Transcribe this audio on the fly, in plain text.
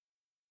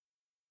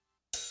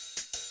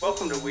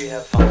Welcome to We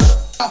Have Fun.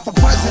 For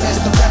presidents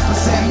to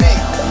represent me.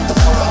 The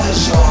world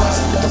is yours,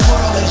 the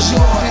world is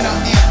yours. And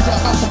I'm amped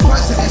up for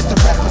presidents to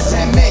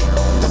represent me.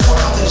 The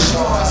world is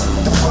yours,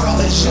 the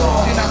world is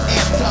yours. And I'm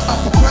amped up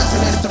for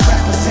presidents to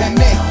represent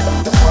me.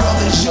 The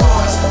world is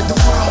yours, the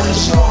world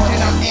is yours.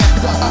 And I'm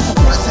amped up for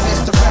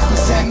presidents to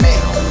represent me.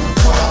 The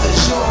world is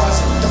yours,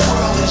 the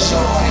world is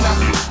yours. And I'm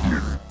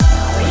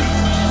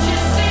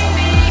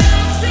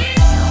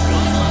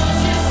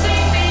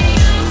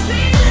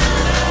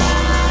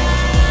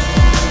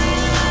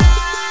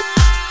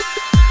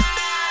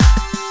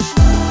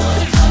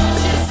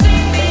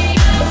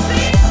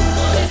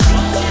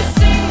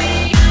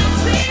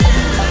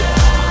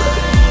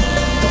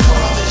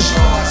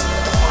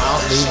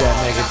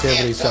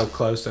negativity so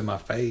close to my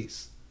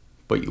face.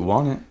 But you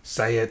want it.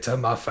 Say it to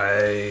my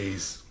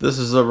face. This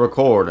is a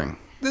recording.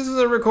 This is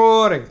a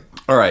recording.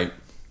 All right.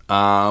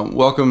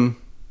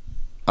 Welcome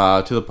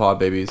to the Pod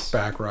Babies.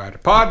 Back rider.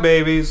 Pod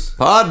babies.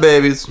 Pod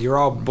Babies. You're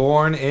all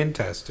born in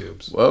test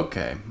tubes.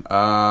 Okay.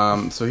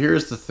 So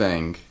here's the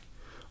thing.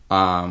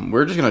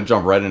 We're just going to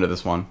jump right into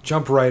this one.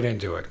 Jump right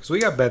into it. Because we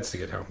got beds to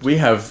get home to. We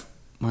have,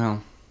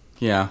 well,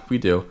 yeah, we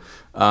do.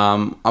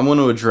 I want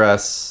to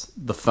address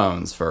the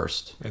phones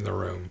first. In the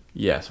room.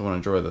 Yes, I want to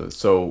enjoy those.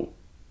 So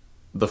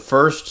the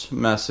first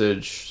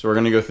message, so we're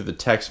going to go through the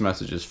text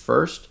messages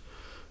first.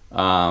 It's a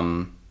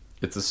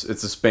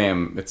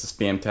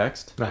spam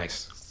text.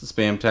 Nice. It's a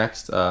spam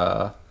text.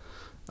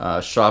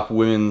 Shop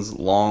women's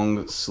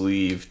long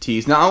sleeve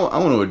tees. Now I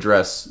want to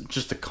address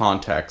just the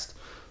context.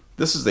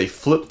 This is a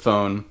flip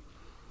phone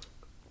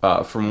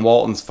from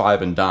Walton's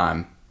Five and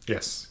Dime.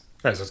 Yes,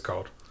 as it's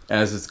called.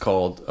 As it's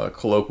called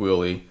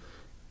colloquially.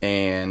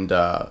 And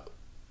I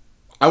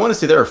want to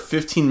say there are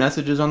 15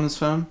 messages on this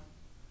phone.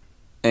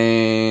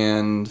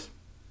 And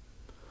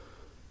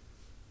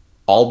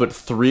all but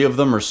 3 of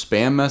them are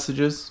spam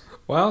messages.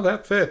 Well,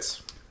 that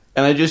fits.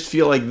 And I just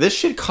feel like this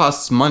shit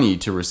costs money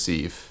to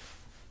receive.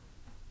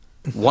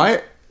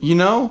 Why? You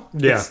know?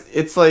 Yeah.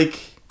 It's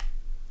like,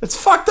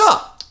 it's fucked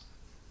up.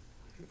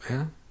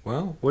 Yeah.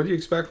 Well, what do you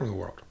expect from the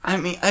world? I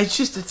mean,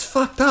 it's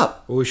fucked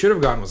up. What we should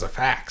have gotten was a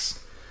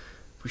fax.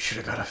 We should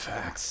have got a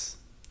fax.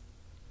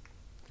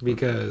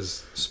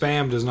 Because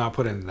spam does not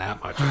put in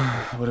that much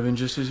effort. Would have been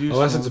just as useful.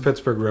 Unless it's a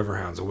Pittsburgh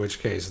Riverhounds, in which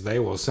case they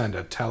will send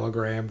a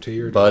telegram to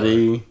your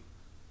buddy.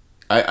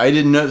 I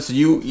didn't know. So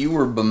you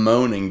were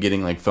bemoaning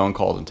getting like phone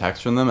calls and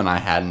texts from them, and I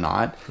had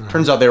not.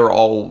 Turns out they were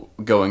all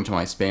going to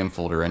my spam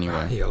folder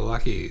anyway. You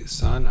lucky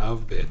son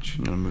of bitch.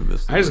 I'm gonna move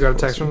this. I just got a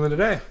text from them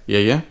today.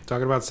 Yeah.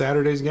 Talking about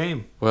Saturday's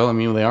game. Well, I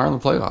mean, they are in the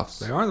playoffs.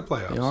 They are in the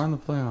playoffs. They are in the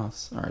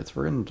playoffs. All right, so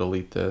we're gonna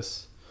delete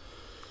this.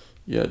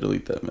 Yeah,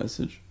 delete that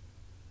message.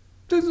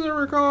 This is a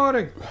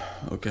recording.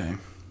 Okay.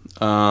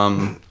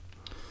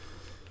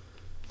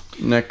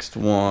 Next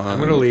one. I'm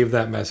gonna leave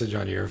that message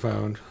on your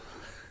phone.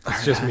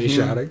 It's just me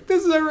shouting,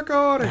 "This is a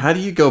recording." How do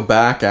you go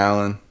back,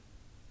 Alan?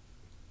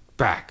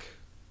 Back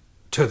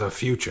to the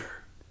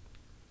future.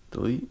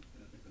 Delete.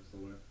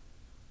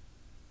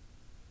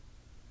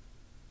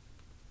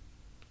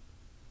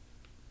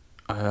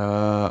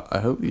 I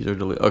hope these are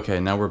deleted.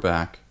 Okay, now we're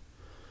back.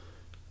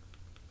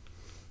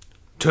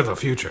 To the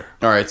future.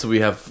 All right, so we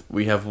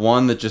have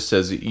one that just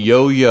says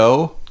yo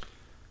yo.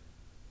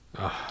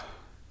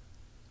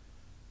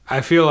 I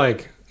feel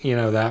like,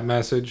 that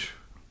message,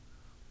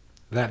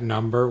 that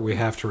number, we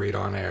have to read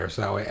on air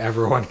so that way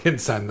everyone can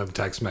send them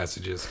text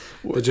messages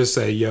that just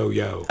say yo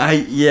yo.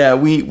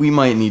 We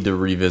might need to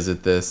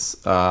revisit this.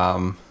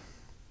 I'm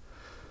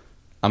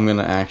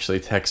gonna actually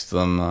text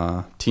them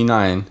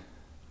T9BR.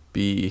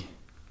 You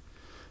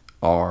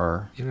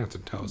don't have to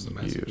tell us the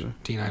message.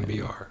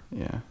 T9BR.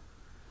 Yeah.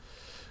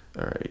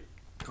 All right.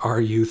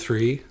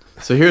 RU3.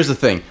 So here's the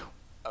thing,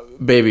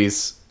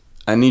 babies.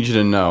 I need you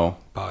to know.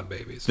 Pod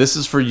babies. This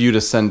is for you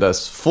to send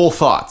us full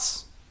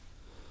thoughts.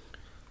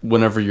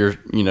 Whenever you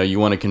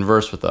want to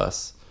converse with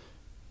us.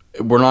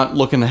 We're not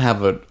looking to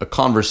have a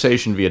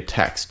conversation via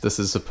text. This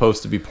is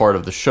supposed to be part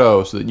of the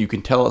show so that you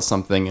can tell us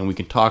something and we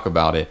can talk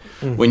about it.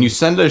 Mm-hmm. When you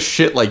send us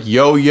shit like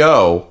yo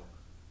yo.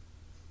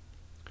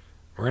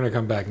 We're gonna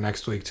come back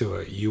next week to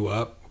a you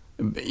up.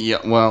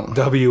 Yeah. Well.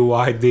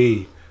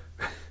 WYD.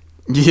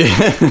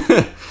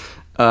 Yeah.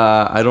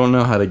 I don't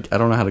know how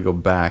to go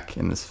back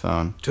in this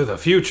phone. To the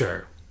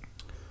future.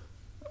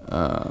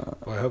 Well,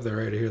 I hope they're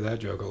ready to hear that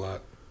joke a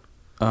lot.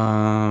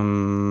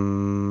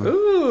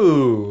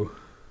 Ooh.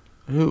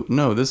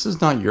 No, this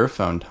is not your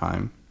phone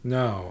time.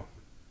 No,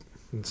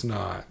 it's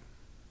not.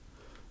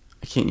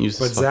 I can't use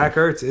this. But Zach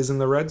Ertz is in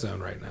the red zone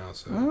right now,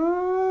 so.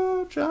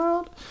 Oh,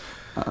 child.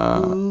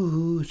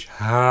 Ooh,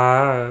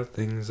 child,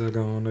 things are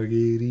gonna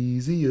get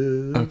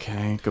easier.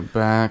 Okay, go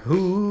back.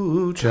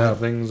 Ooh, child,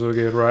 things will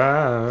get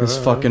right. This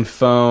fucking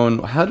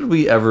phone. How did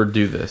we ever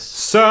do this?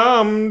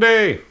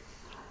 Someday.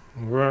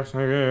 How did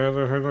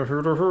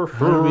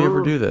we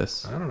ever do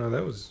this? I don't know.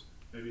 That was.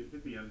 Maybe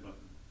hit the end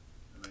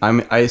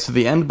button. So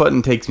the end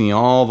button takes me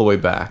all the way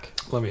back.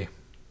 Let me.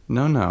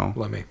 No.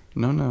 Let me.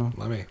 No.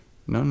 Let me.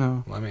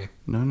 No. Let me.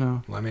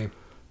 No. Let me.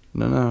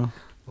 No.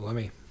 Let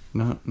me.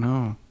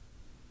 No.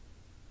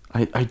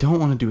 I don't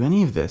want to do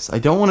any of this. I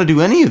don't want to do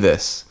any of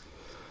this.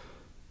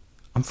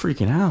 I'm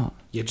freaking out.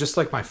 You're just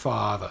like my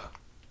father.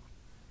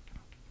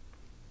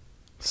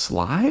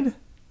 Slide?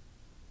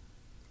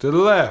 To the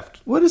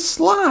left. What is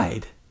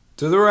slide?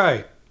 To the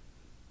right.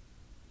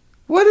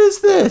 What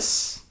is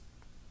this?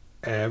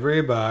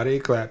 Everybody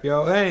clap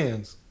your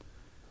hands.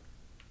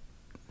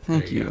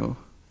 Thank There you you.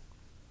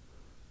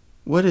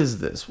 What is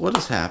this? What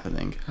is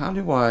happening? How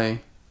do I...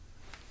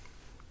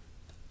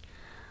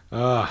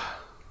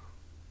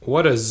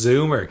 What a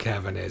zoomer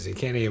Kevin is. He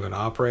can't even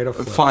operate a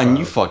flip Fine, phone.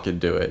 you fucking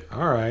do it.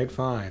 All right,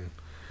 fine.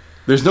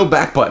 There's no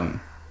back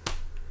button.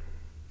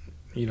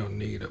 You don't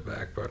need a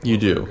back button. You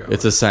Where do. we're going.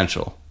 It's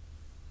essential.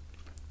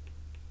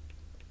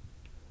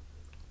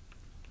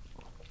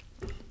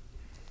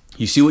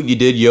 You see what you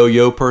did,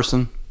 yo-yo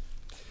person?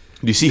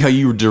 Do you see how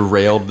you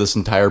derailed this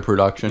entire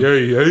production?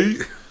 Yay, yay.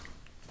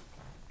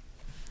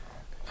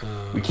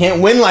 We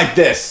can't win like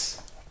this.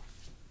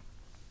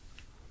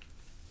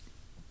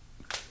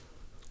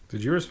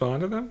 Did you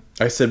respond to them?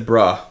 I said,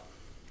 bruh.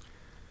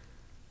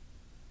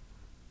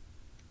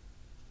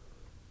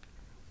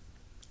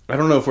 I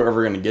don't know if we're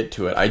ever going to get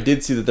to it. I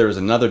did see that there was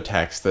another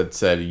text that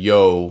said,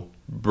 yo,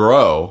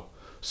 bro.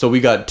 So we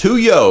got 2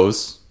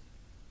 yos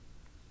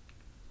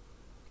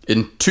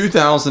in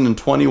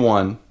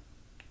 2021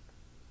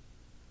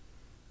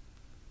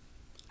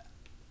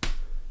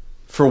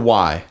 for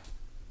why?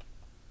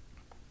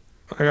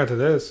 I got to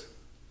this.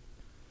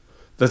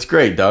 That's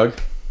great, Doug.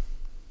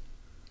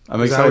 I'm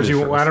Is that excited. what you?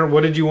 for I this. don't.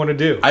 What did you want to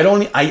do? I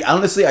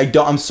honestly, I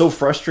don't. I'm so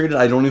frustrated.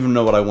 I don't even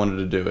know what I wanted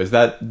to do. Is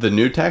that the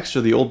new text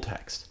or the old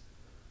text?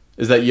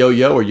 Is that yo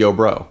yo or yo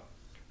bro?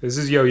 This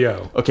is yo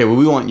yo. Okay, well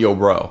we want yo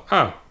bro.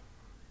 Oh.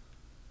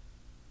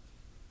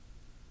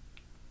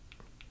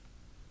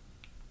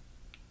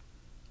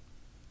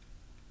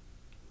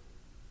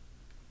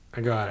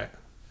 I got it.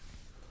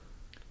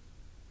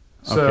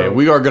 Okay,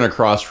 we are gonna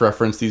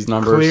cross-reference these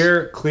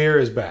numbers. Clear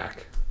is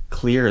back.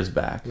 Clear is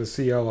back. The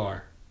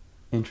CLR.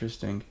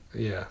 Interesting.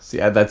 Yeah. See,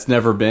 that's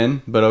never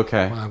been, but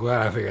okay. Well, I'm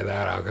glad I figured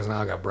that out because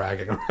now I got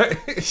bragging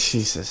rights.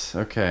 Jesus.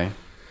 Okay.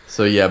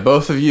 So yeah,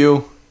 both of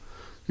you,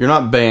 you're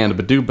not banned,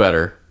 but do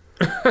better.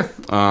 You're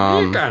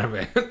kind of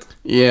it.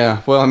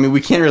 Yeah. Well, I mean,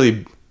 we can't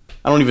really.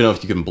 I don't even know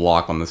if you can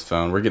block on this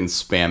phone. We're getting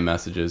spam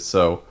messages.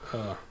 So.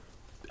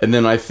 And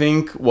then I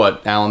think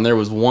what, Alan? There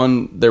was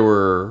one. There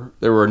were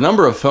a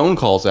number of phone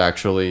calls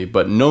actually,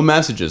 but no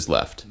messages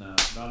left. No,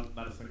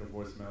 not a single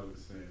voicemail we've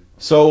seen.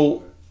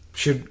 So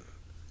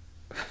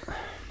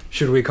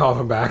Should we call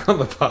him back on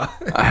the pod?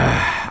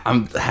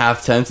 I'm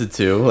half tempted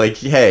to. Like,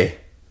 hey,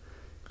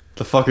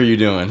 the fuck are you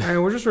doing? Hey,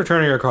 we're just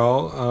returning your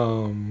call.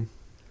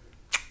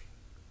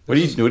 What are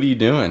you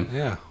doing?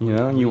 Yeah. You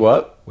know, you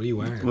what? What are you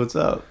wearing? What's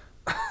up?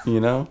 You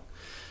know?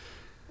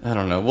 I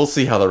don't know. We'll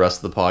see how the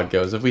rest of the pod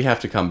goes. If we have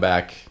to come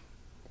back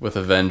with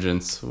a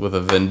vengeance, with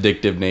a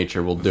vindictive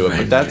nature, we'll do it.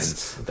 But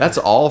that's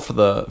all for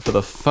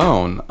the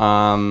phone.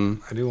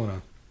 I do want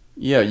to.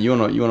 Yeah, you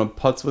wanna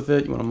putz with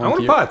it? You wanna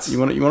monkey? I wanna putz. You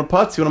wanna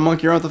putz? You wanna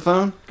monkey around with the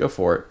phone? Go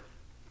for it.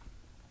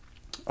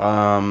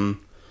 Now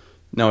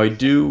I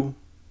do.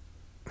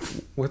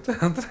 What the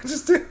hell did I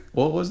just do?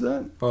 What was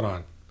that? Hold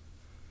on.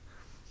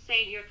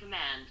 Say your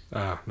command.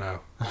 Oh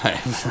no.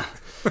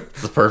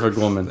 The perfect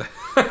woman.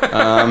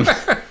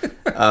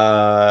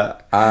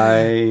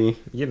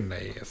 You're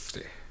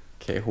nasty.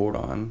 Okay, hold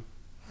on.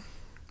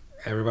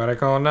 Everybody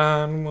call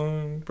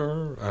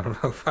 911. I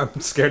don't know if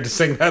I'm scared to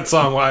sing that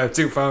song while I have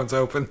 2 phones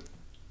open.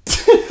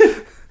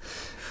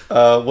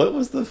 What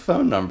was the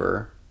phone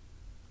number?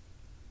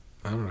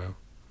 I don't know.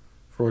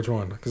 For which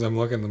one? Because I'm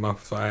looking them up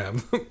if I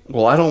have them.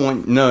 Well, I don't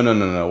want.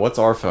 No. What's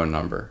our phone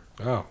number?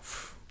 Oh.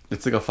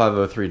 It's like a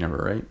 503 number,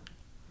 right?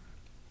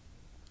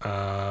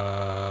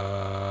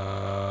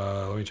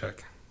 Let me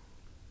check.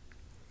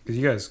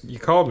 Because you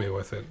called me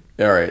with it.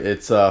 All right,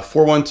 it's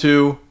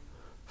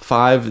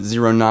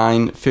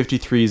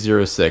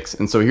 412-509-5306.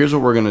 And so here's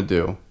what we're gonna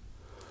do.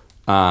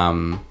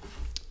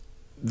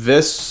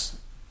 This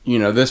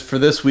for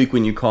this week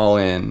when you call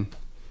in.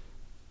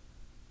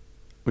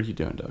 What are you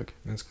doing, Doug?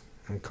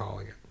 I'm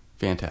calling it.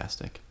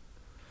 Fantastic.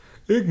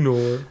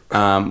 Ignore.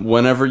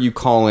 Whenever you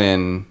call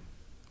in,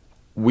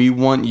 we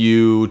want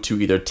you to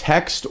either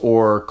text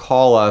or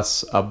call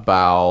us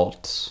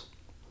about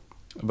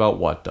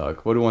what,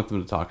 Doug? What do we want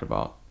them to talk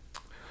about?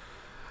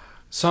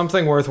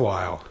 Something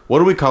worthwhile. What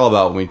do we call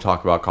about when we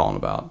talk about calling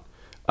about?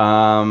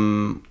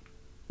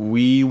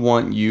 We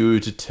want you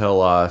to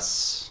tell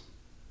us.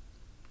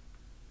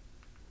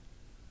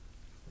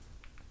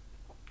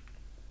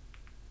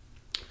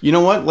 You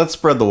know what? Let's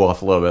spread the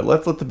wealth a little bit.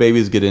 Let's let the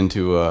babies get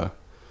into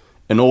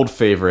an old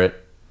favorite.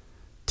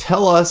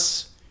 Tell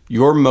us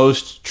your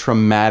most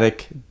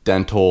traumatic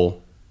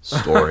dental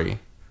story.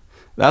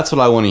 That's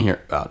what I want to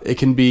hear about. It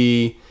can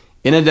be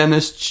in a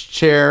dentist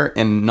chair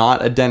and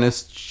not a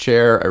dentist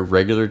chair, a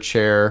regular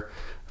chair,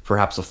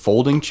 perhaps a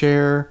folding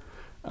chair.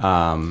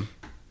 You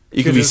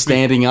could be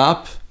standing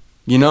up.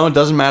 You know, it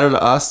doesn't matter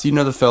to us. You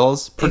know the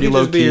fellas. Pretty it could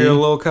low just be key. your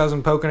little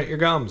cousin poking at your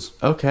gums.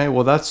 Okay,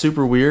 well, that's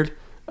super weird.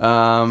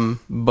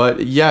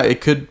 But yeah,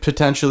 it could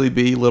potentially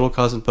be little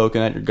cousin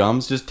poking at your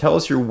gums. Just tell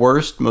us your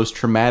worst, most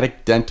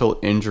traumatic dental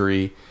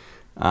injury.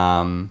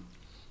 Doug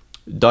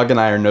and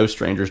I are no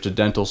strangers to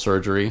dental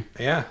surgery.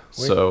 Yeah.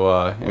 So,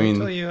 I mean...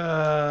 Tell you,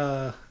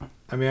 I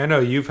know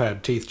you've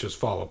had teeth just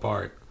fall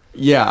apart.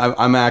 Yeah,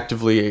 I'm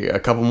actively a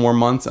couple more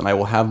months, and I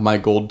will have my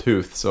gold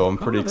tooth. So I'm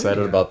pretty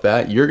excited about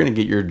that. You're going to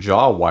get your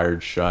jaw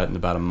wired shut in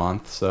about a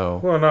month. So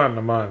Well, not in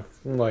a month.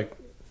 Like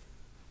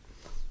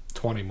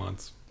 20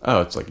 months.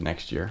 Oh, it's like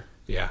next year.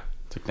 Yeah.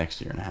 It's like next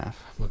year and a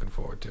half. I'm looking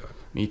forward to it.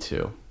 Me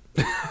too.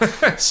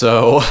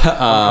 So,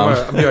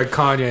 I'll be like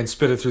Kanye and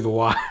spit it through the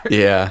wire.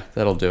 yeah,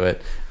 that'll do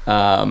it.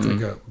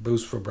 Take a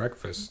boost for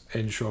breakfast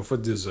and short for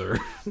dessert.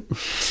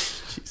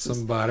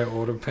 Somebody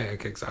order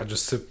pancakes. I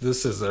just sip the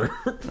scissor.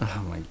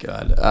 Oh my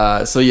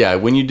god. So yeah,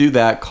 when you do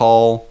that,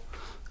 call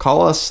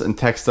us and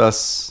text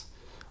us.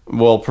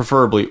 Well,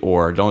 preferably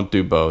or don't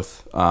do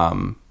both.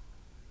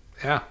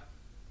 Yeah.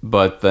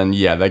 But then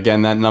yeah,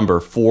 again that number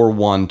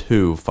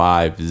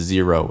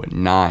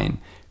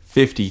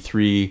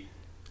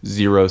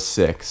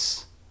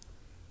 412-509-5306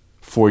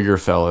 for your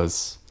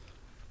fellas.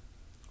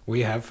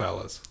 We have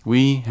fellas.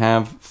 We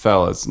have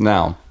fellas.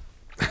 Now,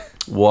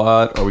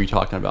 what are we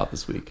talking about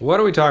this week? What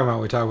are we talking about?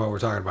 We're talking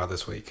about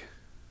this week.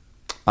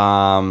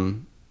 I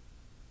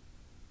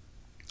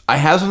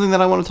have something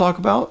that I want to talk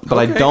about, but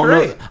Okay, I don't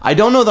great. know. I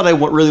don't know that I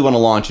really want to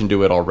launch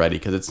into it already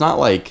because it's not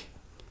like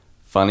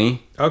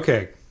funny.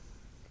 Okay.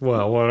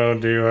 Well,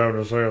 what do you have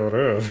to say that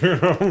is?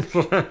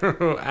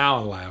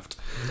 Alan laughed.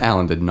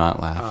 Alan did not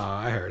laugh.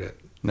 I heard it.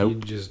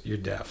 Nope. You're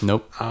deaf.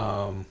 Nope.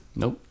 I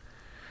Nope.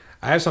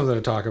 have something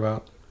to talk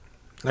about.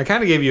 I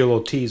kind of gave you a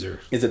little teaser.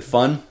 Is it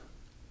fun?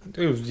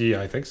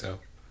 Yeah, I think so.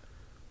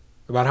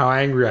 About how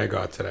angry I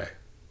got today.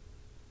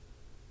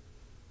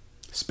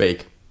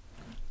 Spake.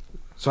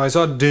 So I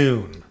saw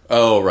Dune,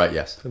 Oh, right.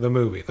 Yes. the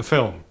movie, the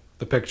film,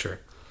 the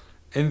picture,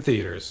 in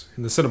theaters,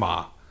 in the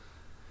cinema.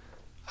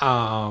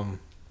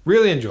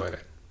 Really enjoyed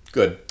it.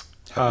 Good.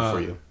 Happy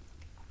for you.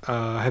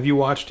 Have you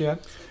watched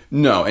yet?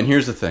 No, and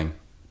here's the thing.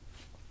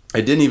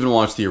 I didn't even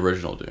watch the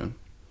original Dune.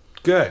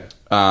 Good.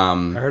 I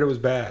heard it was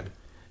bad.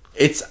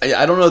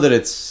 I don't know that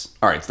it's...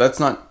 Alright, so that's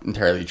not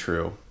entirely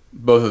true.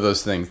 Both of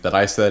those things that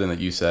I said and that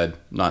you said,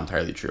 not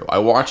entirely true. I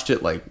watched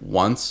it like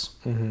once.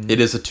 Mm-hmm.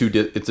 It's a two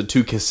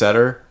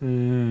cassetter.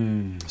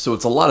 So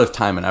it's a lot of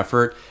time and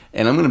effort.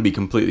 And I'm going to be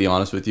completely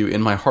honest with you.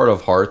 In my heart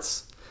of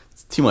hearts,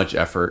 it's too much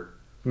effort.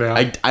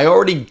 Yeah. I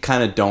already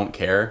kind of don't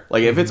care.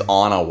 Like, if it's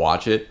on, I'll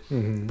watch it.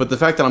 Mm-hmm. But the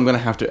fact that I'm going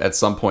to have to, at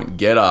some point,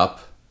 get up,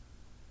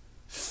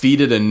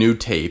 feed it a new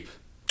tape,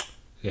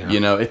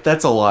 Yeah.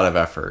 That's a lot of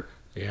effort.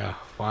 Yeah.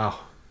 Wow.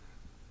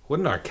 What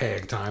an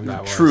archaic time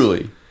that was.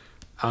 Truly.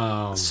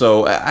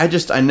 So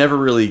I never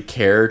really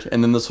cared.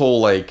 And then this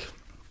whole like,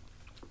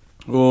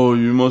 oh,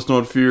 you must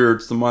not fear,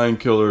 it's the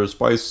mind killer,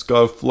 spice,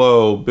 scuff,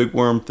 flow, big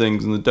worm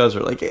things in the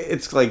desert. Like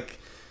it's like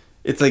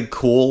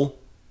cool,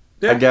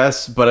 Yeah. I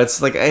guess. But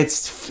it's like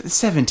it's a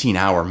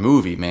 17-hour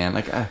movie, man.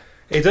 Like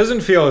It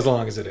doesn't feel as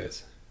long as it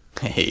is.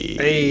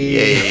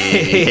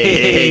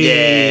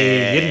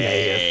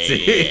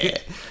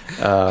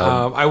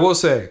 I will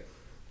say,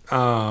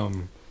 No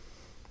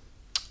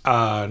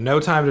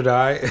Time to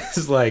Die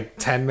is like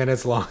 10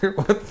 minutes longer.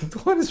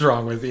 What is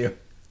wrong with you?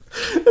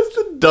 That's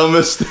the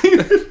dumbest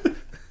thing.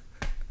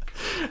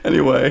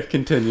 Anyway,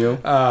 continue.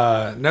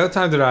 No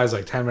Time to Die is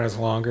like 10 minutes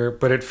longer,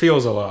 but it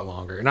feels a lot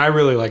longer. And I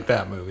really like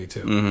that movie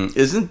too.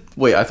 Mm-hmm.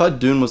 Wait, I thought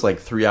Dune was like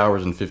 3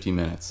 hours and 50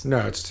 minutes. No,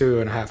 it's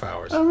 2.5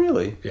 hours. Oh,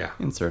 really? Yeah.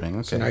 Inserting,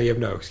 okay. So now you have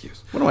no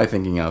excuse. What am I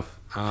thinking of?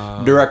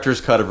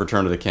 Director's cut of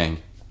Return of the King.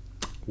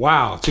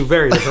 Wow, two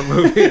very different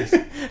movies.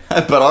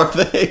 But are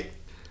they?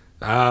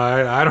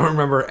 I don't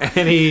remember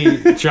any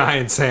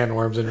giant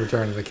sandworms in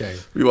Return of the King.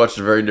 We watched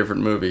a very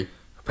different movie.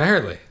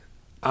 Apparently.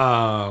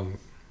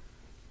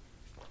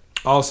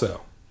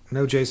 Also,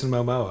 no Jason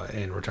Momoa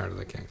in Return of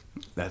the King.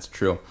 That's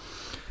true.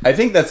 I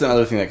think that's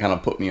another thing that kind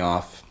of put me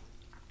off.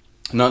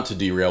 Not to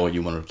derail what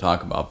you wanted to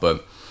talk about,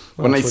 but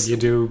Well, that's what you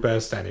do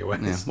best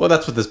anyways. Yeah, well,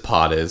 that's what this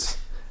pod is.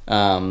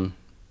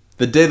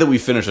 The day that we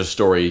finish a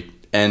story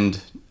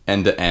end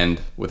to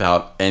end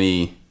without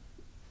any,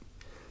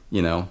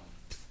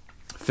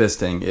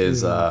 fisting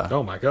is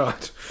oh my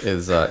god.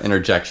 is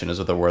interjection is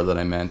what the word that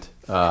I meant.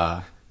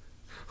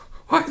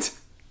 What?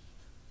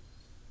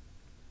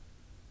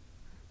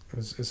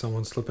 Is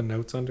someone slipping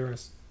notes under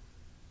us?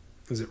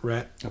 Is it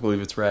Rhett? I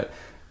believe it's Rhett,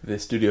 the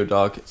studio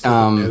dog.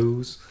 Slipping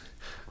nose?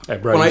 Hey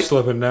bro, when you I-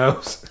 slipping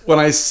nose? When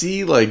I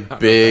see like know what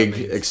big, that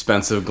means.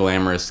 expensive,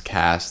 glamorous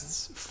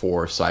casts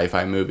for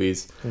sci-fi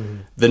movies,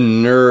 the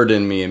nerd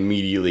in me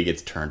immediately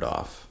gets turned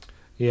off.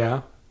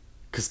 Yeah.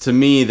 Because to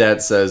me,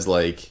 that says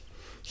like,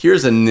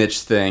 here's a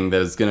niche thing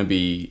that is going to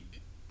be,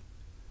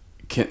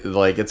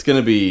 it's going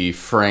to be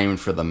framed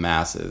for the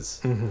masses.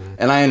 Mm-hmm.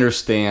 And I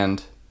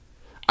understand.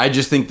 I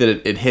just think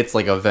that it hits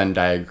like a Venn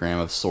diagram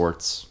of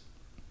sorts,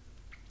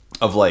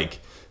 of like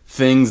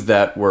things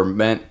that were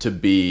meant to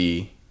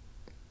be,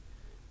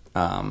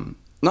 not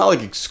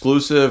like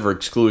exclusive or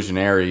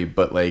exclusionary,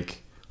 but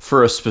like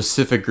for a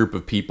specific group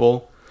of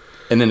people.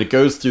 and then it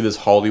goes through this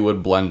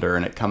Hollywood blender,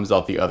 and it comes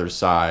out the other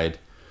side,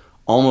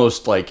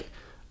 almost like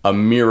a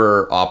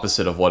mirror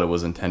opposite of what it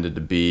was intended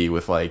to be,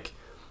 with like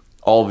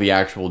all the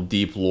actual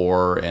deep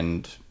lore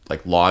and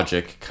like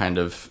logic kind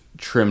of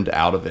trimmed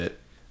out of it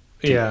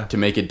to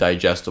make it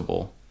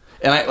digestible.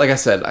 And like I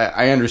said,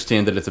 I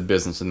understand that it's a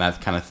business and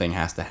that kind of thing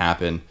has to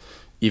happen,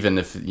 even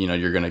if, you know,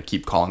 you're going to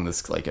keep calling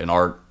this like an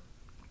art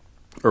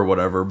or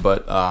whatever.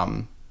 But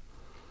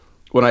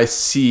when I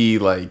see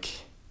like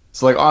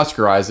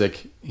Oscar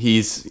Isaac,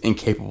 he's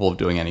incapable of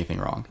doing anything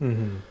wrong.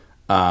 Mm-hmm.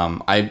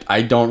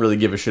 I don't really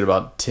give a shit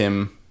about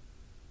Tim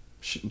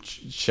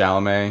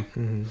Chalamet.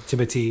 Mm-hmm.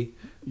 Timothy.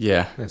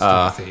 Yeah. It's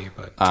Timothy,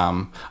 but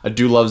I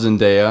do love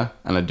Zendaya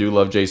and I do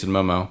love Jason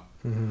Momoa.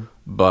 Mm-hmm.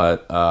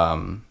 But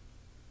and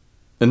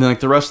then like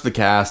the rest of the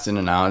cast in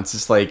and out, it's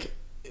just like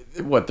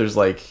there's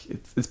like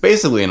it's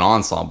basically an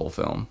ensemble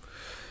film.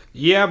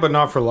 Yeah, but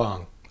not for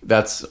long.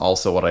 That's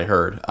also what I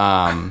heard.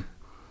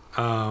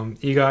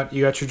 You got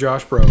your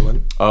Josh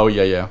Brolin. Oh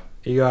yeah.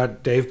 You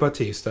got Dave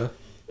Bautista.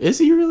 Is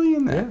he really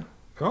in that? Yeah.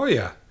 Oh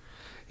yeah.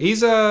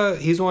 He's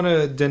one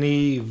of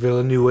Denis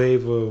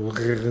Villeneuve.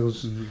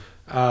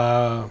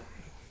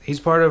 He's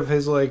part of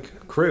his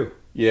like crew.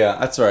 Yeah,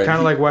 that's right. Kind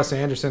of like Wes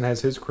Anderson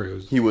has his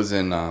crews. He was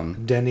in.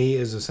 Denis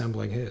is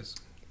assembling his,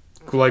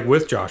 like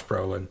with Josh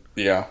Brolin.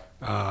 Yeah.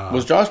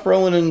 Was Josh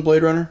Brolin in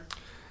Blade Runner?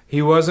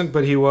 He wasn't,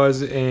 but he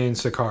was in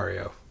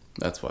Sicario.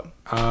 That's what.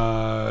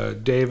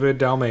 David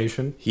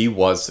Dalmatian. He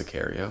was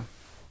Sicario.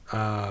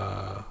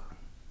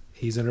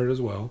 He's in it as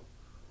well.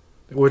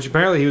 Which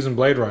apparently he was in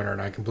Blade Runner, and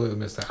I completely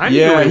missed that. I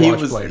didn't really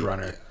watch Blade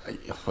Runner.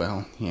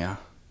 Well, yeah.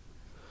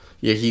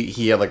 Yeah,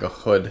 he had like a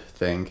hood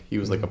thing. He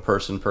was like a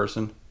person.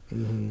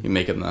 Mm-hmm. You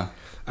making the...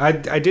 I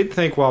did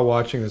think while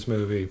watching this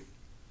movie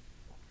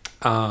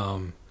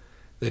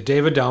that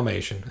David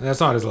Dalmatian, and that's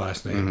not his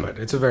last name, but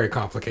it's a very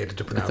complicated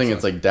to pronounce. I think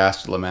it's like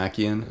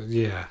Dashlamakian.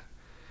 Yeah.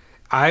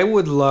 I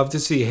would love to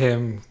see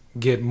him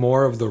get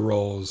more of the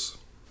roles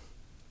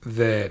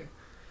that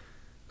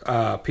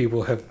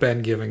people have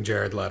been giving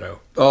Jared Leto.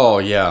 Oh,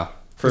 yeah.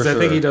 Because I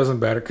think he does them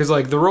better. Because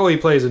like the role he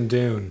plays in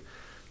Dune,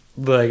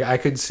 like I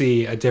could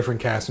see a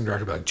different casting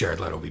director be like, Jared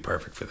Leto will be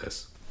perfect for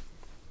this.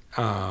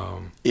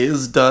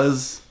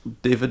 Does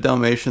David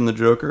Dalmatian the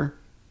Joker?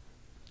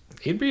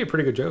 He'd be a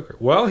pretty good Joker.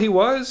 Well, he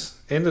was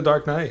in The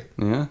Dark Knight.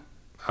 Yeah.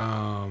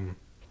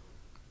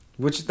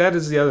 Which that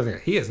is the other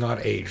thing. He has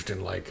not aged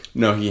in like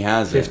no, he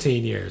hasn't.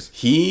 15 years.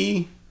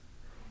 He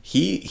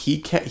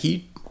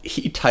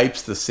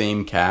types the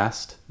same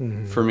cast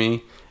for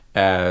me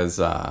as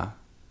the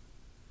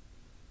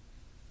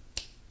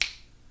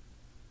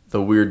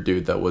weird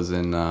dude that was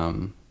in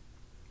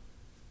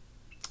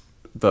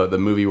the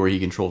movie where he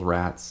controlled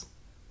rats.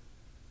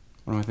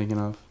 What am I thinking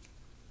of?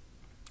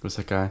 What's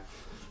that guy? It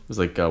was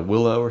like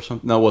Willow or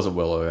something. No, it wasn't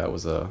Willow. That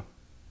was a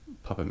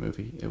puppet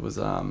movie. It was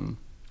hold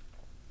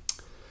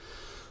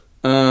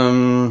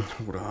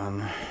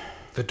on.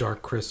 The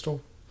Dark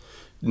Crystal?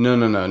 No,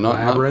 not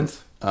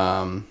Labyrinth.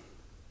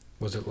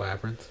 Was it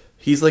Labyrinth?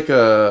 He's like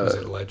a... Was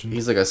it Legend?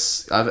 He's like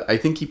I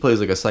think he plays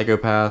like a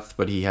psychopath,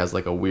 but he has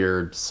like a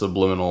weird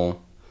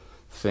subliminal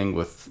thing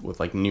with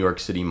like New York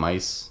City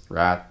mice,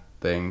 rat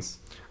things.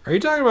 Are you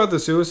talking about the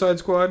Suicide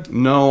Squad?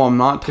 No, I'm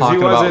not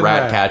talking about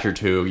Ratcatcher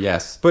 2,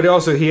 yes. But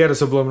also he had a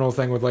subliminal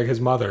thing with like his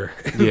mother.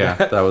 Yeah,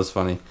 that was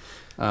funny.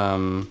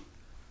 Hold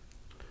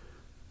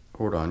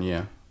on,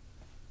 yeah.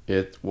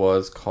 It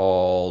was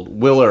called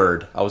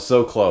Willard. I was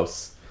so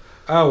close.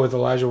 Oh, with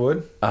Elijah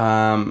Wood?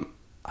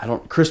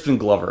 Crispin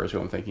Glover is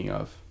who I'm thinking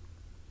of.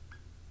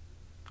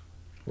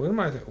 What am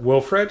I thinking?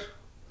 Wilfred?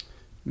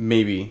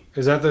 Maybe.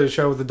 Is that the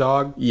show with the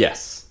dog?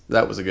 Yes.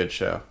 That was a good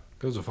show.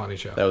 It was a funny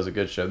show. That was a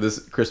good show. This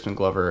Crispin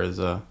Glover is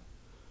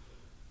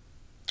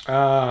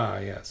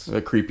yes.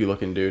 a creepy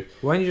looking dude.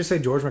 Why didn't you just say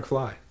George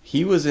McFly?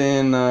 He was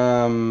in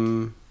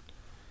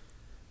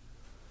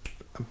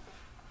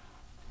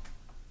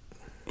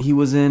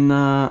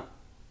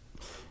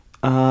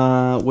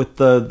with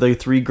the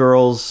three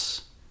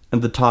girls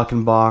and the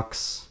talking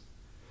box.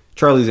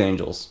 Charlie's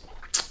Angels.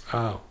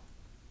 Oh.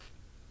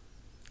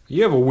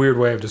 You have a weird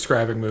way of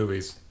describing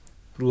movies.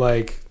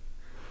 Like,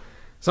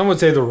 some would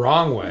say the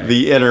wrong way.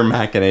 The inner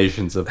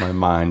machinations of my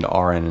mind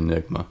are an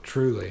enigma.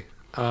 Truly.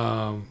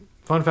 Fun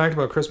fact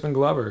about Crispin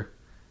Glover.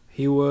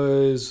 He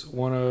was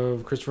one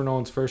of Christopher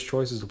Nolan's first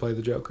choices to play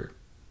the Joker.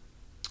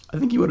 I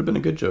think he would have been a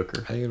good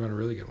Joker. I think he would have been a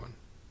really good one.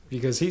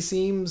 Because he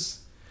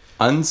seems...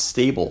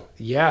 unstable.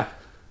 Yeah.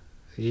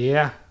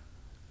 Yeah.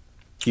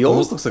 He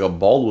almost looks like a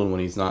Baldwin when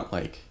he's not,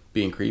 like,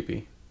 being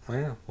creepy.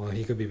 Yeah. Well,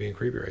 he could be being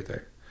creepy right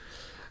there.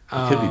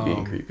 He could be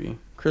being creepy.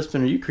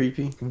 Crispin, are you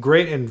creepy?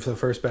 Great in the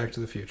first Back to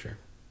the Future.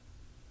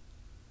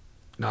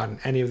 Not in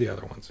any of the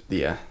other ones.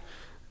 Yeah.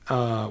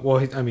 Well,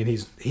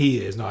 he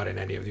is not in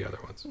any of the other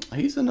ones.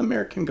 He's in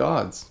American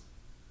Gods.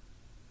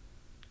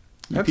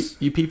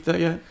 You peeped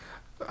that yet?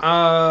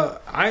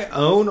 I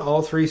own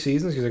all 3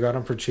 seasons because I got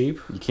them for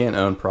cheap. You can't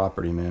own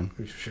property, man.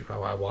 This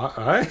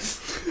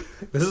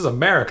is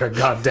America,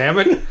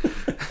 goddammit.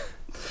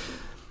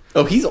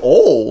 Oh, he's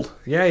old.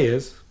 Yeah, he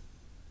is.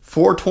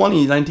 420,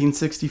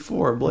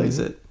 1964. Blaze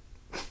it.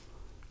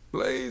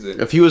 Blaze it.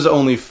 If he was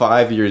only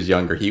 5 years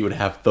younger, he would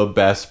have the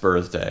best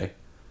birthday.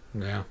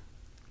 Yeah.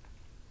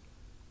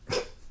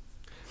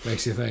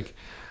 Makes you think.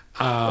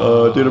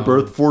 Date of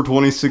birth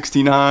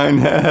 42069.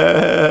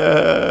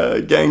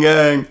 Gang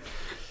gang.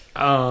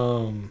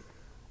 Shafar.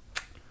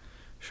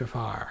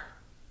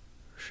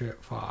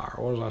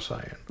 What was I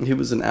saying? He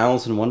was in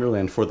Alice in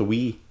Wonderland for the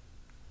Wii.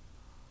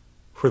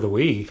 For the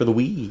Wii. For the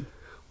Wii.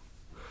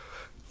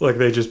 Like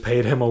they just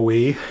paid him a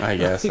Wii. I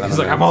guess. I He's don't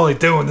like, know. I'm only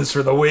doing this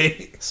for the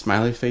Wii.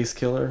 Smiley face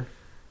killer.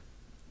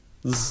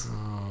 He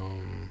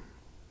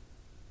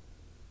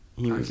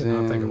I was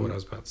cannot think of in what I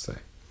was about to say.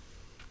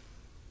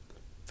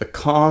 The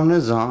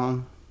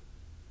Carnazon.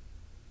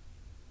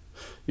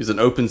 He was in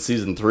Open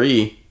Season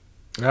 3.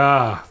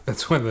 Ah,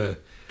 that's when the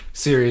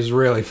series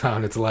really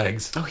found its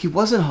legs. Oh, he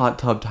was in Hot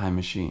Tub Time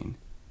Machine.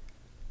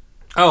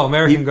 Oh,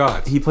 American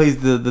Gods. He plays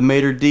the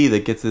Mater D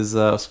that gets his,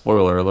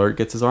 spoiler alert,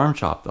 gets his arm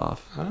chopped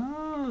off.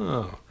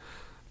 Oh.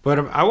 But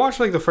I watched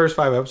like the first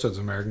 5 episodes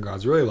of American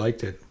Gods. Really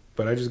liked it,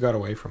 but I just got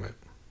away from it.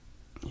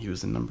 He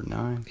was in number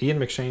 9. Ian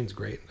McShane's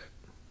great in it.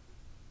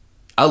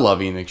 I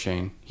love Ian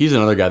McShane. He's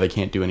another guy that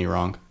can't do any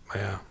wrong.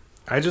 Yeah.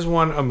 I just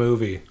want a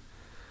movie.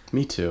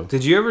 Me too.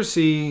 Did you ever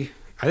see,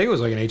 I think it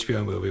was like an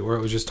HBO movie, where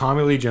it was just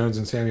Tommy Lee Jones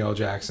and Samuel L.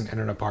 Jackson in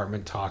an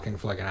apartment talking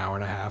for like an hour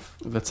and a half?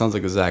 That sounds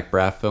like a Zach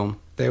Braff film.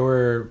 They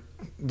were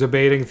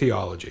debating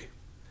theology.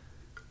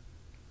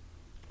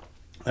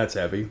 That's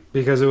heavy.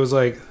 Because it was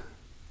like,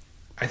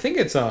 I think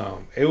it's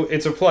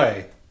it's a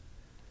play.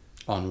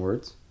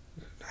 Onwards.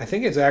 I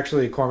think it's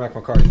actually Cormac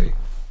McCarthy.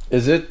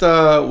 Is it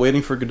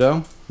Waiting for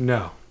Godot?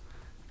 No.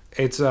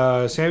 It's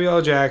Samuel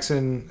L.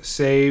 Jackson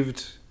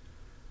saved,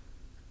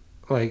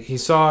 like, he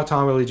saw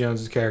Tommy Lee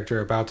Jones' character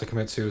about to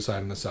commit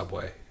suicide in the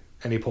subway,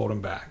 and he pulled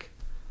him back.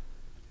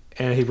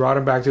 And he brought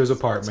him back to his That's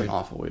apartment. an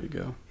awful way to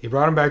go. He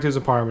brought him back to his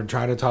apartment,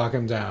 trying to talk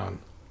him down.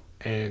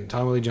 And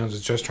Tommy Lee Jones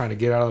was just trying to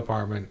get out of the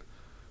apartment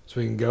so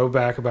he can go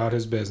back about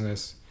his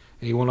business.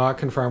 And he will not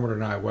confirm or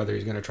deny whether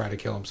he's going to try to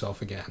kill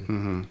himself again.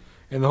 Mm-hmm.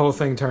 And the whole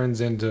thing turns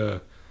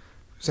into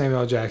Samuel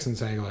L. Jackson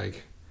saying,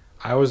 like,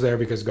 I was there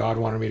because God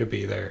wanted me to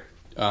be there.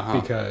 Uh-huh.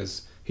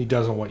 Because he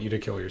doesn't want you to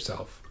kill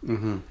yourself.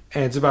 Mm-hmm.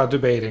 And it's about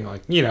debating,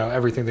 like, you know,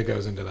 everything that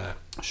goes into that.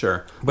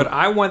 Sure. But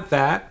I want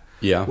that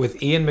Yeah.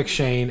 with Ian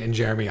McShane and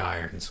Jeremy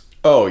Irons.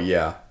 Oh,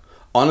 yeah.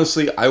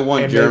 Honestly, I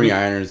want And Jeremy maybe-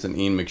 Irons and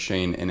Ian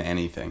McShane in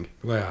anything.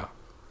 Yeah.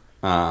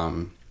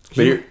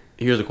 But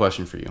here's a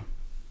question for you.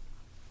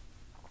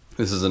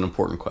 This is an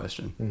important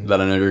question that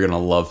I know you're going to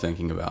love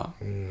thinking about.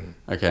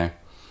 Okay.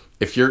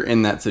 If you're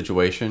in that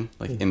situation,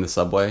 like in the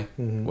subway,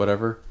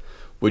 whatever,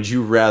 would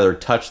you rather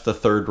touch the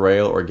third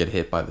rail or get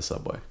hit by the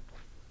subway?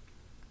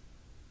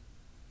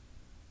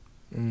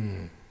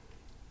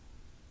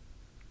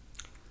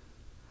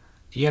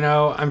 You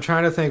know, I'm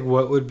trying to think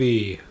what would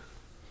be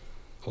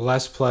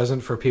less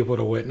pleasant for people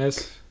to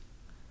witness,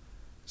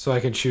 so I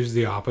can choose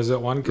the opposite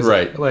one. Cause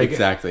Right. like,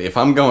 exactly. If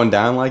I'm going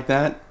down like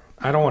that,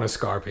 I don't want to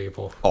scar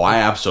people. oh, I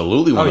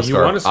absolutely want to you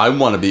start. wanna I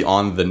want to be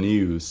on the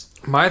news.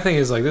 My thing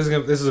is like this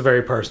is a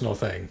very personal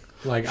thing.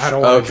 Like I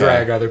don't want to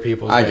drag other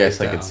people's. I days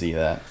guess I down. could see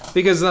that.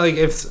 Because like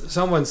if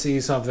someone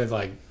sees something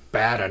like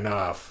bad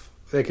enough,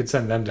 they could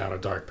send them down a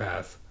dark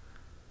path.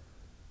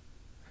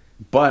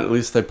 But at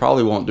least they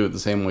probably won't do it the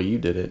same way you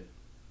did it.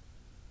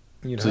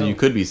 You know. So you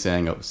could be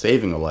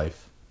saving a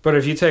life. But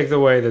if you take the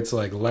way that's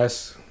like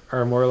less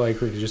or more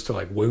likely to just to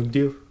like wound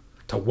you,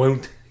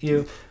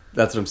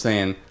 That's what I'm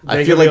saying.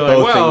 they I feel could like be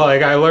both well, things.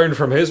 like I learned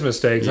from his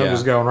mistakes. I'm Yeah.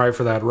 just going right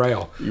for that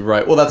rail. You're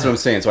right. Well, that's what I'm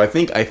saying. So I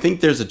think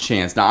there's a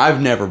chance. Now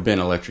I've never been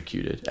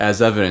electrocuted, as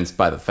evidenced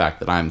by the fact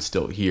that I'm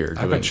still here.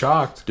 I've been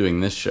shocked. doing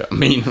this show. I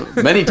mean,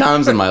 many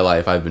times in my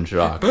life I've been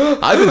shocked.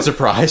 I've been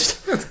surprised.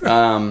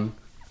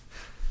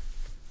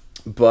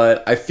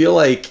 But I feel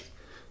like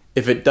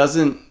if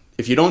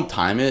you don't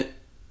time it,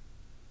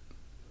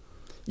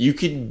 you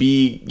could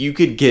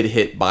get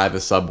hit by the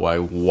subway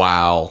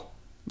while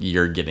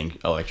you're getting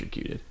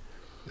electrocuted.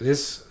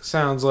 This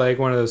sounds like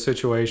one of those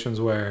situations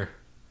where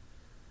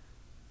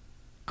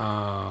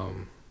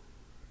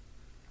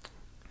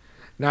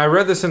now I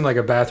read this in like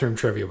a bathroom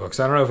trivia book,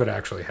 so I don't know if it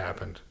actually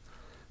happened.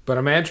 But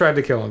a man tried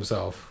to kill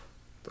himself.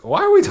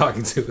 Why are we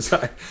talking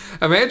suicide?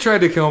 A man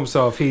tried to kill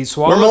himself. He We're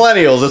swallowed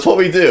millennials. That's what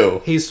we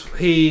do.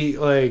 he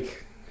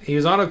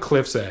was on a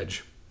cliff's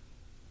edge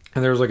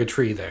and there was like a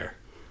tree there.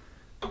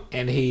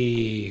 And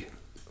he,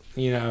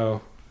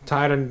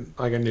 tied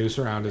like a noose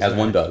around his As neck.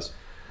 one does.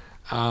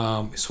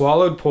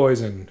 Swallowed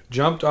poison,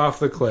 jumped off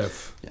the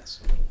cliff, Yes.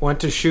 went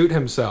to shoot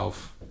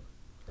himself,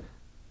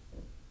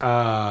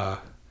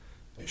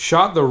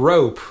 shot the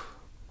rope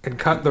and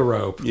cut the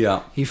rope.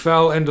 Yeah. He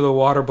fell into the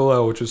water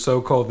below, which was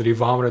so cold that he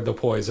vomited the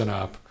poison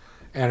up.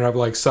 Ended up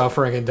like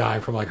suffering and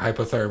dying from like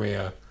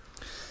hypothermia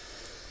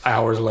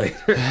hours later.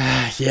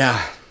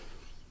 Yeah.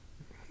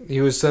 He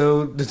was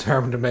so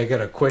determined to make it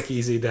a quick,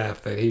 easy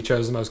death that he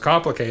chose the most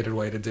complicated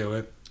way to do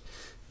it.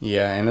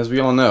 Yeah, and as we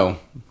all know,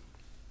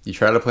 you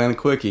try to plan a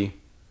quickie,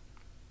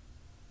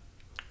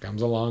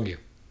 Comes along you.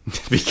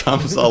 it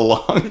becomes a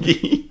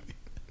longie.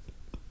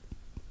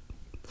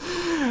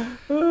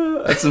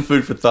 That's some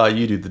food for thought.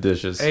 You do the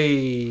dishes.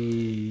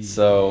 Hey.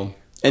 So,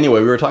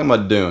 anyway, we were talking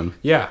about Dune.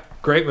 Yeah,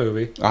 great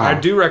movie. Uh-huh. I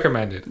do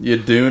recommend it. You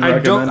Dune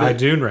recommend it? I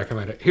do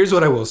recommend it. Here's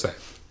what I will say.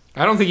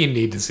 I don't think you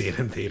need to see it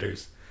in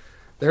theaters.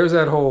 There's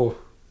that whole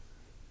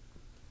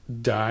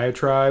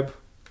diatribe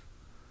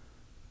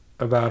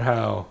about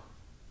how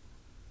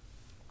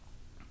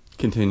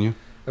Continue.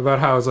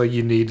 it's like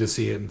you need to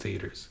see it in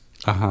theaters.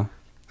 Uh-huh.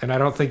 And I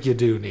don't think you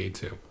do need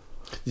to.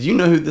 Do you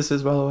know who this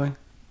is, by the way?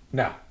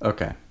 No.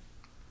 Okay.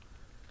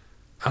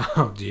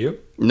 Oh, do you?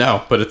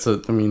 No, but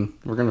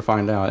we're going to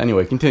find out.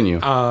 Anyway, continue.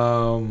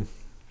 So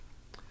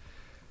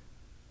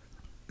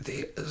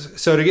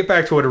to get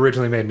back to what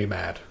originally made me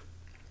mad.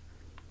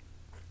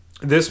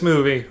 This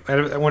movie,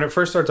 when it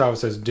first starts off, it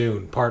says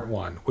Dune Part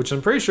 1, which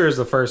I'm pretty sure is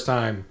the first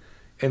time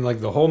in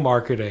like the whole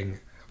marketing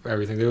of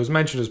everything that it was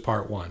mentioned as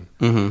Part 1.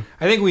 Mm-hmm.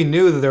 I think we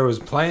knew that there was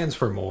plans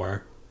for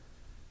more,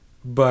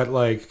 but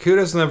like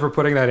kudos to them for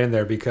putting that in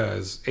there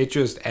because it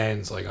just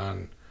ends like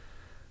on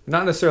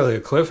not necessarily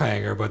a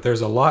cliffhanger, but there's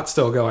a lot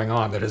still going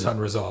on that is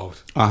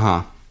unresolved.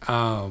 Uh-huh.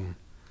 And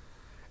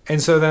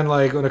so then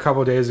like a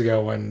couple of days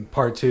ago when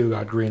Part 2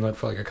 got greenlit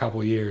for like a couple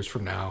of years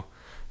from now,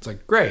 it's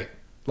like great.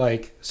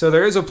 Like, so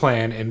there is a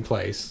plan in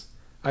place.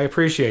 I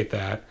appreciate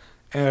that.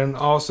 And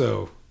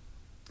also,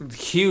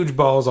 huge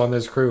balls on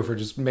this crew for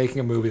just making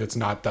a movie that's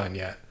not done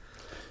yet.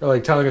 Or,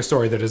 like, telling a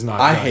story that is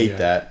not I done hate yet.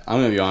 that.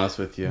 I'm going to be honest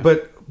with you.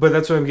 But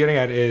that's what I'm getting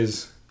at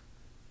is,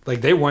 like,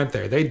 they went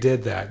there. They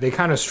did that. They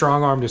kind of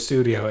strong-armed a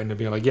studio into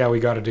being like, yeah, we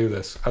got to do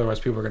this. Otherwise,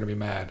 people are going to be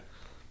mad.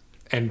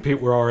 And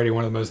we're already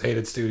one of the most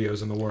hated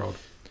studios in the world.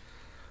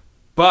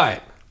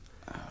 But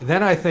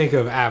then I think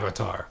of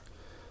Avatar.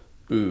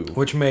 Ooh.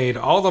 Which made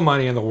all the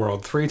money in the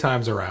world 3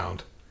 times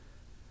around.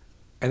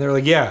 And they're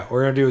like, yeah,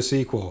 we're going to do a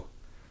sequel.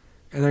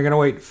 And they're going to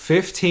wait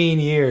 15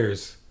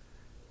 years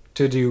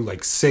to do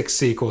like 6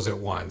 sequels at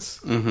once.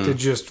 Mm-hmm. To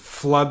just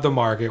flood the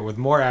market with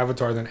more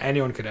Avatar than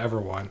anyone could ever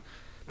want.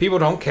 People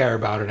don't care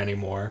about it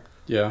anymore.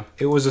 Yeah.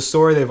 It was a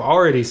story they've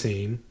already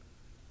seen,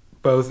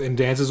 both in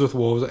Dances with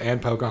Wolves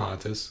and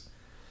Pocahontas.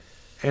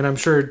 And I'm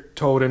sure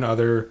told in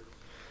other...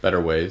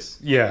 Better ways.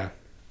 Yeah.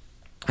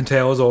 A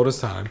tale as old as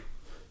time.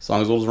 Song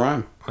as old as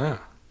rhyme. Yeah.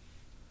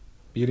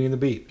 Beauty and the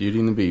Beat. Beauty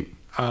and the Beat.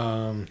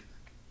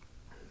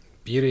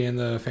 Beauty and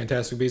the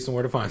Fantastic Beasts and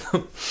Where to Find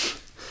Them.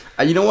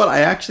 You know what? I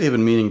actually have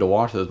been meaning to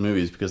watch those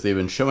movies because they've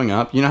been showing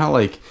up. You know how,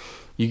 like,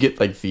 you get,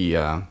 like,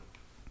 the,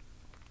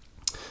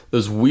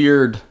 those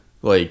weird,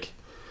 like,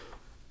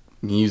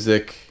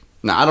 music.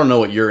 Now, I don't know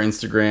what your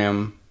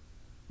Instagram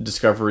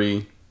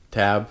discovery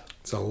tab.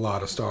 It's a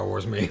lot of Star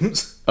Wars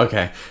memes.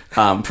 Okay.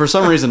 For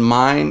some reason,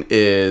 mine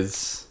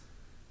is...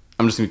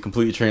 I'm just going to be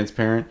completely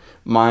transparent.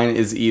 Mine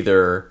is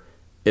either...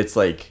 It's,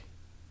 like,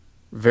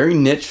 very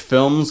niche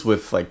films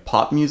with, like,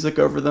 pop music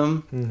over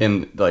them. Mm-hmm.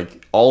 And,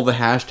 like, all the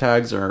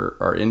hashtags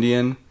are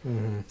Indian.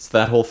 Mm-hmm. It's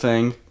that whole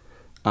thing.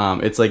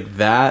 It's, like,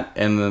 that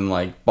and then,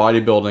 like,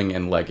 bodybuilding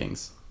and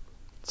leggings.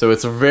 So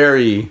it's a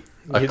very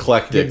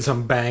eclectic... Getting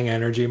some Bang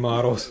Energy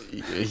models.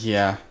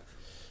 Yeah.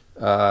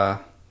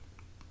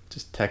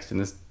 Just texting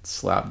this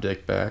slap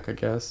dick back, I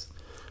guess.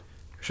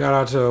 Shout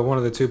out to one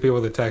of the 2 people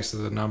that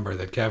texted the number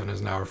that Kevin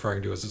is now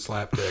referring to as a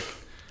slap dick.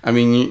 I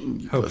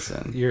mean,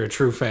 listen. You're a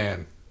true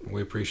fan.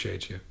 We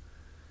appreciate you.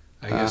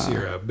 I guess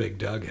you're a big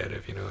Doug head,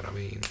 if you know what I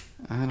mean.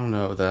 I don't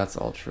know if that's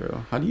all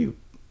true. How do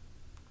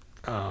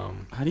I...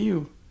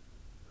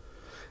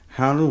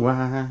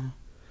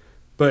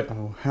 But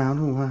how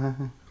do I...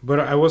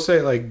 But I will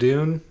say, like,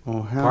 Dune,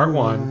 Part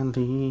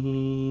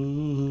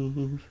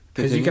 1,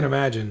 as you can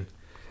imagine,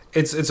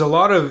 it's a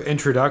lot of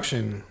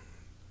introduction,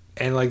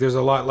 and, like, there's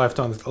a lot left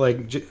on,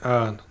 like,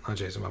 not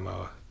Jason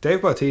Momoa.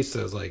 Dave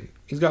Bautista is, like,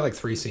 he's got, like,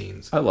 3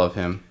 scenes. I love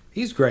him.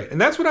 He's great. And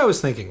that's what I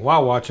was thinking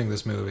while watching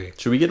this movie.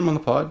 Should we get him on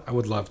the pod? I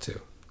would love to.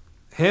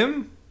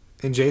 Him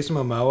and Jason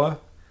Momoa,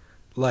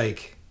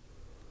 like,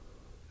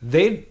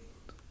 they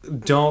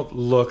don't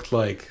look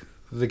like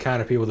the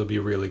kind of people that be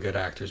really good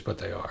actors, but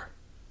they are.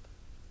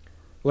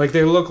 Like,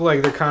 they look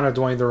like they're kind of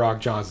Dwayne The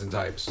Rock Johnson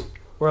types.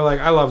 Where, like,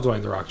 I love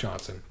Dwayne The Rock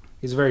Johnson.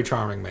 He's a very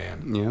charming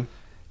man. Yeah.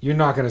 You're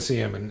not going to see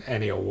him in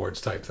any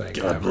awards type thing.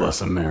 God ever.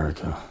 bless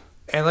America.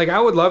 And, like, I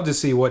would love to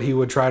see what he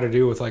would try to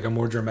do with, like, a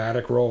more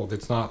dramatic role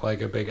that's not,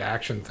 like, a big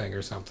action thing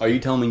or something. Are you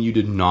telling me you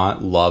did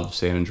not love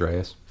San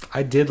Andreas?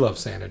 I did love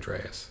San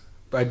Andreas.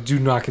 But I do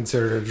not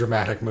consider it a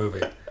dramatic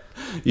movie.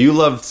 You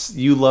loved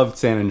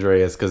San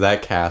Andreas because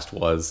that cast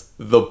was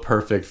the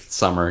perfect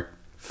summer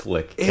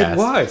flick cast. It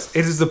was.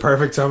 It is the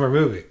perfect summer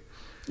movie.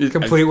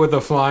 Complete with the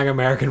flying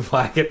American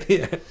flag at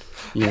the end.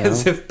 You know?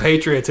 As if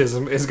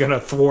patriotism is going to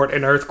thwart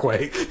an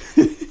earthquake.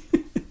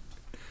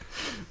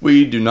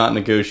 We do not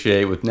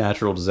negotiate with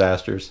natural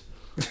disasters.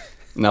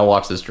 Now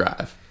watch this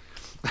drive.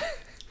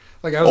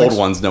 Like I was Old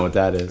ones know what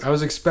that is. I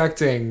was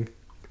expecting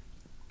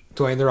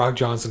Dwayne The Rock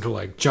Johnson to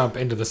like jump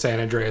into the San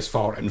Andreas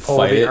fault and pull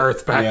the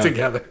earth back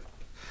together.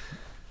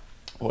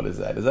 What is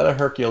that? Is that a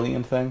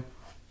Herculean thing?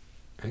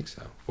 I think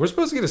so. We're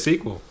supposed to get a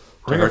sequel.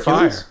 To Ring of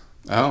Fire. Hercules?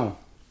 Oh.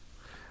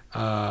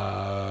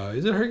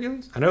 Is it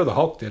Hercules? I know the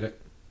Hulk did it.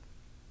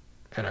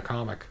 In a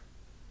comic.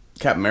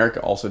 Captain America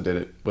also did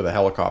it with a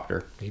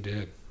helicopter. He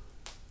did.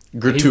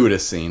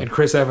 Gratuitous scene. And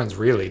Chris Evans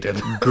really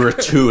did.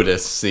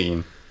 Gratuitous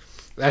scene.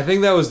 I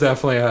think that was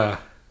definitely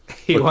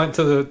he went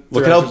to the...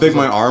 Look at how big director's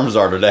my like, arms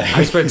are today.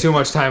 I spent too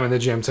much time in the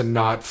gym to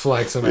not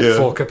flex them at Yeah.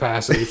 full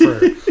capacity for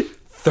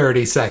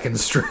 30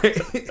 seconds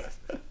straight.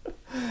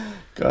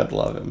 God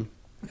love him.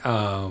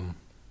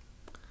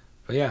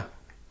 But yeah,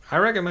 I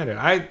recommend it.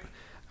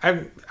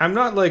 I'm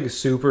not like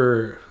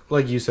super,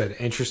 like you said,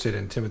 interested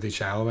in Timothy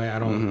Chalamet. I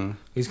don't.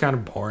 He's kind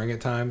of boring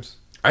at times.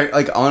 I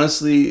like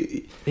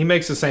honestly. He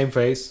makes the same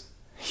face.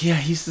 Yeah,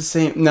 he's the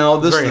same. No,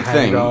 this is Very the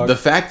thing. hangdog. The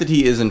fact that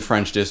he is in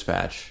French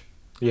Dispatch,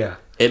 Yeah,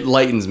 it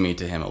lightens me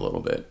to him a little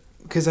bit.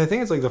 because I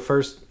think it's like the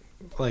first,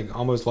 like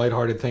almost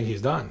lighthearted thing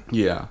he's done.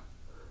 Yeah,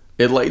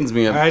 it lightens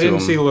me up. I to didn't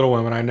him. see Little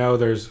Women. I know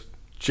there's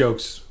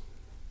jokes.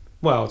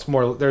 Well, it's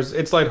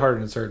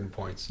lighthearted at certain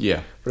points.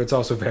 Yeah, But it's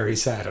also very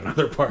sad in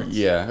other parts.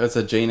 yeah. That's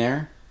a Jane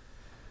Eyre.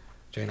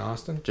 Jane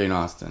Austen, Jane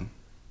Austen.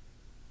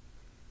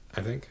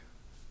 I think.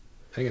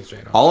 I think it's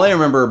Jane Austen. All I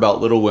remember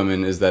about Little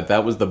Women is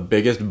that was the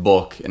biggest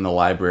book in the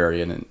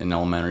library in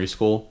elementary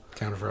school.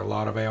 Counted for a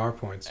lot of AR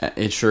points.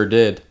 It sure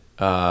did.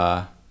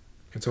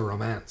 It's a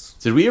romance.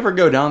 Did we ever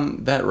go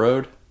down that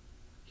road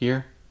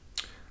here?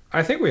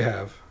 I think we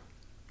have.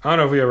 I don't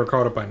know if we ever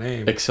called it by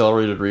name.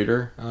 Accelerated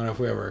Reader? I don't know if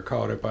we ever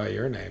called it by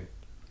your name.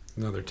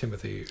 Another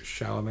Timothy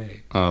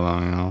Chalamet. Oh, I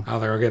don't know. I don't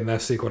think we're getting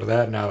that sequel to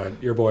that now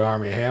that your boy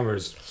Army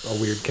Hammer's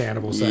a weird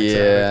cannibal sex Yeah.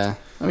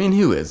 addict. I mean,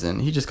 who isn't?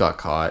 He just got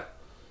caught.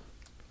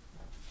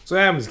 So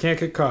what happens? Can't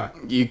get caught.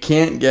 You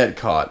can't get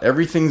caught.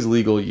 Everything's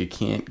legal. You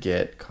can't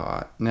get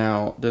caught.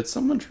 Now, did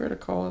someone try to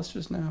call us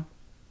just now?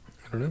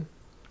 I don't know.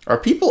 Are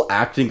people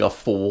acting a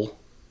fool?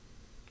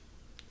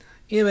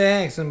 You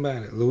may ask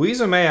somebody.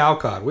 Louisa May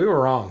Alcott. We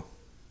were wrong.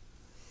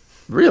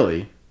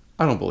 Really?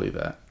 I don't believe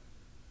that.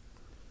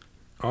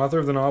 Author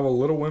of the novel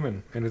Little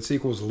Women and its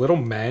sequels Little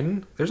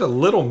Men. There's a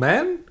Little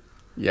Men?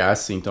 Yeah, I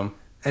seen them.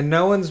 And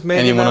no one's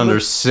making Anyone that under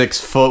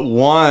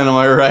 6'1", am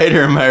I right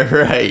or am I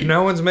right?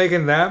 No one's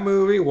making that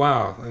movie?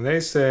 Wow. And they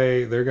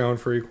say they're going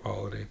for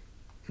equality.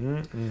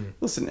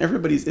 Listen,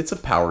 it's a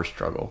power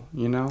struggle,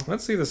 you know?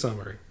 Let's see the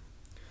summary.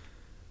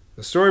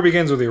 The story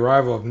begins with the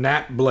arrival of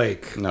Nat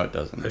Blake, No, it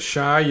doesn't. a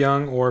shy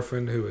young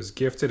orphan who is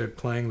gifted at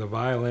playing the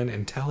violin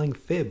and telling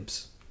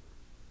fibs.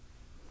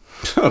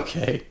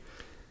 Okay.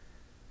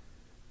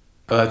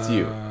 Oh, that's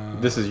you.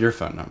 This is your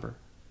phone number.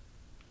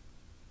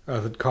 Oh,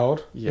 that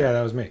called? Yeah. Yeah,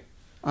 that was me.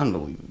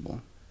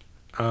 Unbelievable.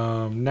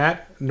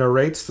 Nat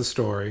narrates the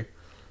story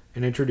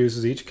and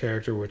introduces each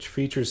character, which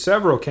features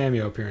several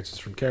cameo appearances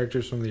from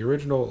characters from the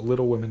original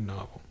Little Women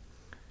novel.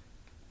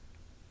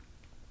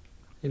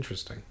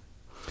 Interesting.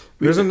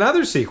 There's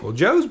another sequel,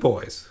 Joe's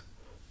Boys.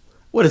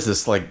 What is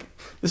this like?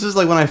 This is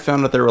like when I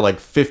found out there were like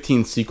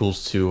 15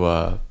 sequels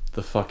to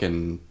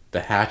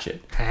the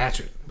Hatchet.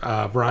 Hatchet.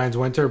 Brian's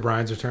Winter,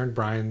 Brian's Return,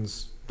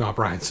 not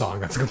Brian's Song.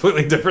 That's a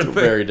completely different thing.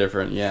 Very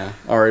different, yeah.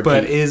 R.I.P.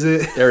 But is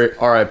it?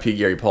 R.I.P.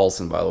 Gary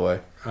Paulson, by the way.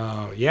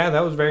 Yeah,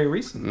 that was very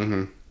recent.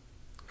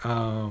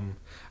 Mm-hmm.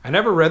 I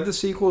never read the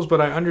sequels,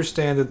 but I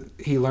understand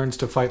that he learns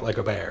to fight like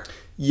a bear,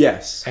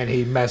 Yes. and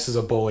he messes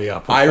a bully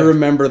up. I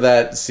remember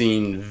that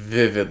scene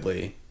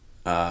vividly.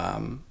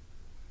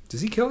 Does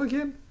he kill a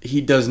kid?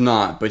 He does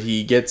not, but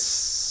he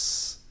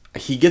gets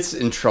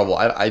in trouble.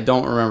 I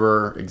don't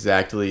remember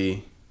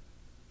exactly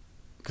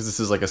because this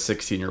is like a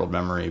 16-year-old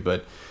memory,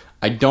 but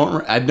I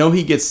know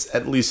he gets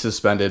at least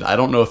suspended. I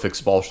don't know if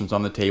expulsion's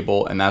on the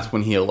table, and that's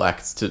when he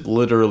elects to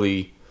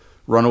literally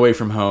run away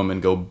from home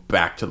and go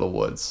back to the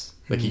woods.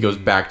 Like he goes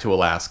back to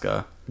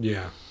Alaska.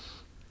 Yeah.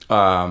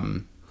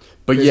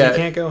 But 'Cause yeah, he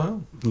can't go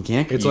home. he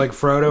can't. It's like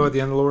Frodo at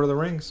the end of Lord of the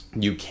Rings.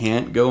 you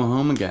can't go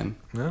home again.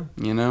 No.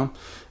 You know?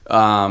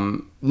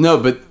 No,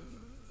 but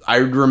I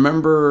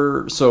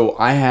remember, so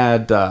I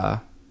had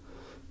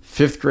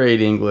 5th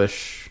grade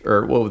English,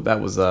 or that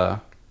was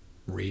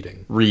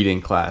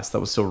Reading class. That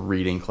was still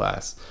reading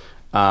class.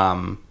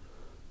 I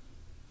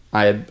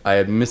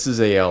had Mrs.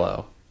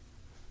 Aiello.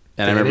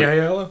 And I remember,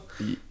 Yellow?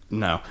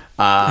 no.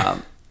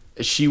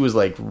 She was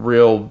like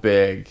real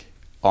big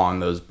on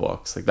those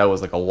books. Like that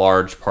was like a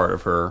large part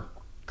of her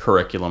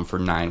curriculum for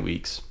 9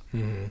 weeks.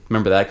 Mm-hmm.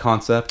 Remember that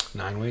concept?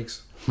 9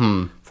 weeks.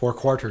 4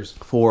 quarters.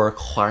 4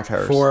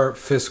 quarters. 4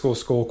 fiscal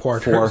school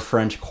quarters. 4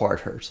 French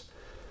quarters.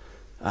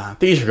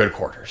 These are good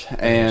quarters.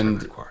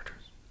 And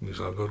These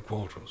are good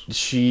quarters.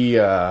 she did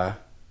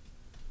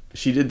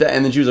that,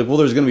 and then she was like, well,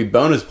 there's going to be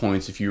bonus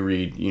points if you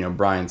read,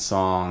 Brian's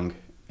Song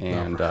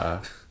and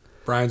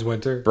Brian's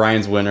Winter.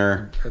 Brian's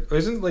Winter.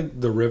 Isn't like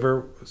The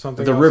River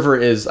something The else?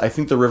 River I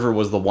think The River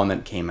was the one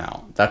that came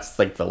out. That's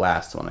like the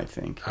last one, I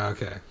think.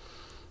 Okay.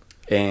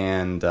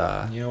 And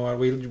you know what?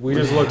 We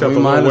just looked up the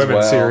might Little as Women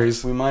well.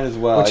 series. We might as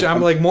well. Which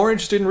I'm like more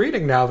interested in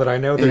reading now that I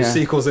know there's Yeah.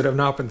 sequels that have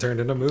not been turned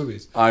into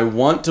movies. I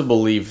want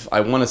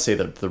to say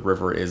that The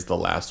River is the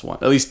last one.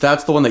 At least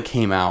that's the one that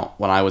came out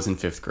when I was in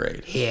 5th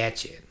grade.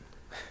 Hatchet.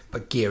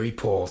 But Gary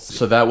Paulson.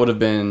 So that would have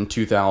been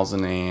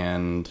 2000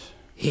 and...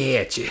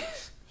 Hatchet.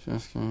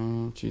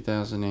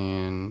 2000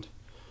 and...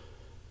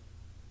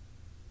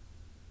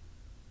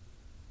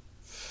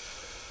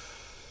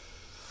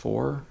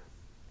 4.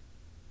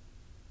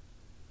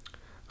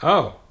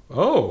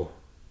 Oh.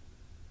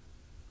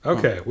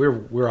 Okay,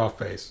 we're off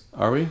base.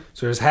 Are we?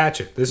 So there's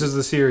Hatchet. This is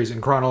the series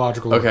in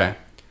chronological order. Okay.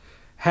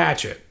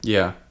 Hatchet,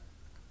 Yeah.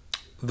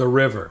 The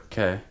River,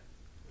 Okay.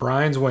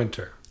 Brian's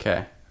Winter,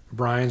 Okay.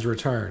 Brian's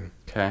Return,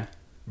 Okay.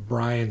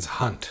 Brian's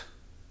Hunt,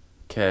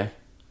 Okay.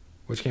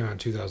 which came out in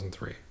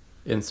 2003.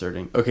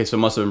 Inserting. Okay, so it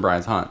must have been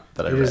Brian's Hunt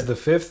that I It read. is the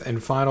 5th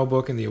and final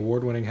book in the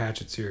award-winning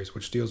Hatchet series,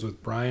 which deals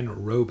with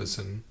Brian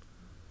Robeson,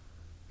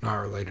 not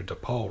related to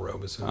Paul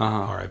Robeson, Uh-huh.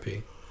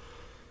 R.I.P.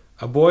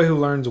 A boy who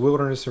learns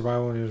wilderness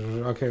survival.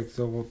 Okay,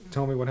 so well,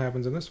 tell me what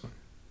happens in this one.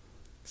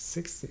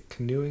 60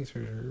 canoeing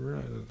through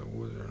the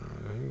woods.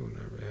 He will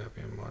never be happy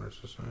in modern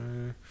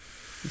society.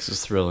 This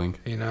is thrilling.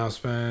 He now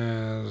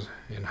spends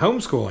in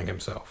homeschooling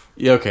himself.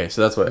 Yeah, okay, so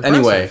that's what. Impressive.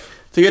 Anyway,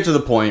 to get to the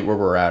point where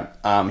we're at,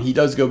 he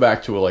does go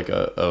back to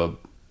a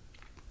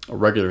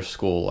regular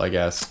school, I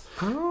guess.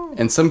 Oh.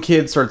 And some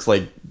kid starts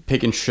like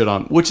picking shit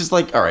on, which is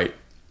like, all right.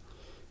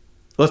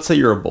 Let's say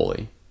you're a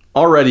bully.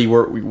 Already,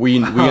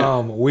 we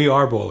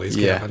are bullies,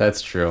 yeah, Kevin.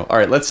 that's true. All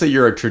right, let's say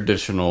you're a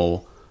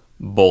traditional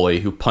bully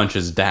who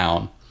punches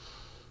down,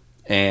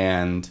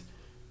 and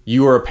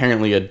you are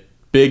apparently a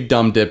big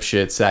dumb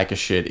dipshit, sack of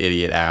shit,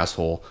 idiot,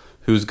 asshole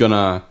who's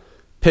gonna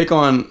pick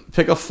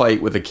a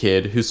fight with a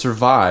kid who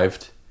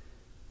survived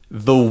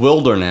the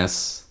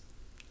wilderness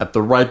at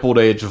the ripe old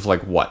age of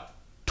like what,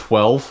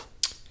 12?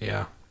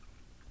 Yeah.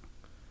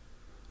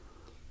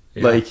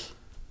 Like,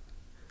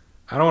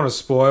 I don't want to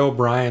spoil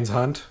Brian's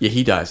hunt, yeah,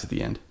 he dies at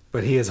the end.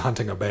 but he is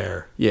hunting a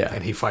bear. Yeah.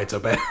 And he fights a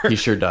bear. He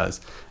sure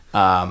does.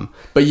 But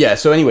yeah,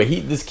 so anyway,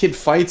 this kid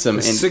fights him, A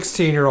and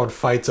 16-year-old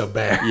fights a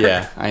bear.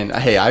 yeah,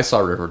 hey, I saw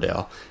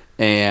Riverdale,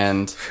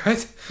 and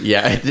Right?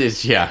 yeah, it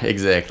is. Yeah,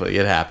 exactly,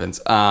 it happens.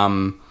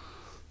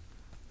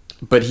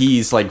 But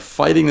he's like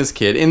fighting this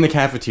kid in the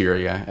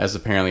cafeteria, as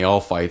apparently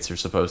all fights are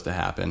supposed to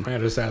happen. I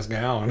just asked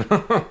Alan.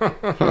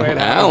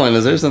 Alan,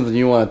 is there something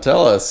you want to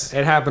tell us?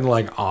 It happened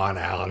like on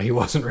Alan. He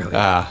wasn't really.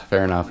 Ah,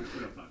 fair enough.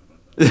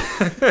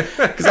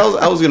 Because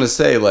I was gonna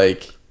say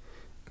like,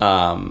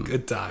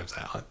 Good times,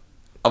 Alan.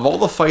 of all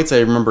the fights I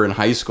remember in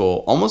high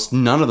school, almost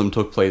none of them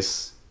took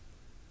place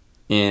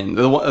in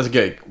the one.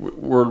 Okay,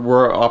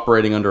 we're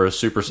operating under a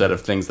superset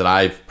of things that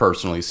I've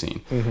personally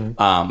seen.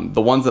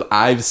 The ones that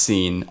I've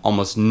seen,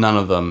 almost none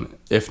of them,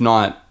 if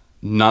not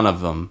none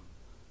of them,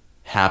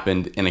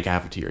 happened in a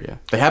cafeteria.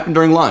 They happened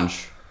during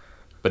lunch,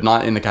 but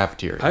not in the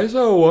cafeteria. I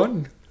saw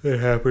one that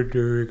happened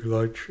during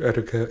lunch at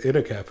in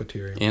a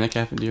cafeteria. In a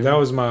cafeteria? That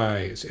was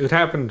it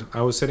happened.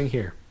 I was sitting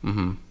here.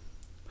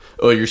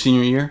 Oh, your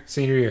senior year?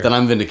 Senior year. Then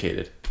I'm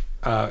vindicated.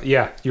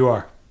 Yeah, you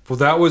are. Well,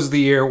 that was the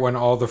year when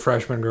all the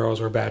freshman girls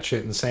were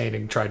batshit insane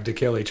and tried to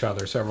kill each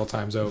other several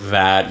times over.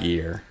 That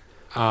year.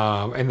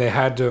 And they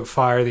had to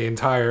fire the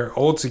entire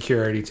old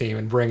security team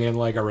and bring in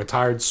like a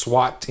retired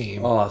SWAT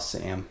team Oh,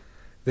 Sam.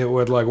 that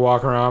would like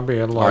walk around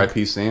being like,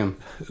 R.I.P. Sam.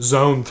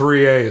 Zone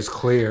 3A is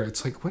clear.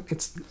 It's like, what?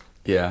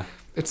 Yeah.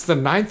 It's the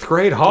 9th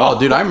grade hall. Oh,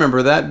 dude, I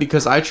remember that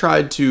because I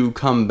tried to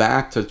come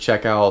back to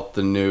check out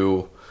the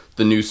new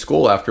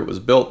school after it was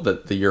built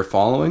the year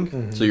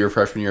following. So your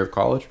freshman year of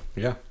college.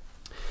 Yeah.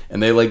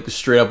 And they like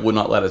straight up would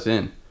not let us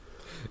in.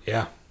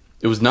 Yeah.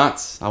 It was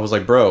nuts. I was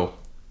like, bro,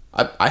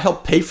 I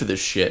helped pay for this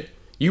shit.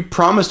 You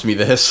promised me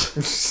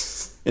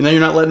this. And now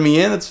you're not letting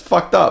me in? It's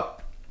fucked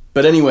up.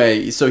 But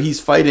anyway, so he's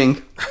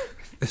fighting.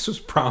 This was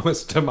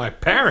promised to my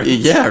parents.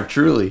 Yeah,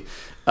 truly.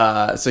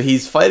 So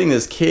he's fighting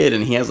this kid,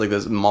 and he has like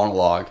this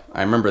monologue.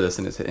 I remember this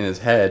in his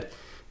head.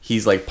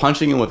 He's like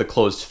punching him with a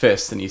closed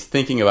fist, and he's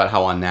thinking about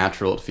how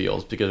unnatural it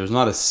feels because there's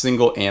not a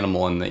single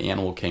animal in the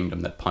animal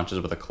kingdom that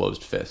punches with a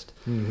closed fist.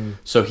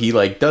 So he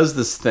like does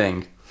this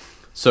thing.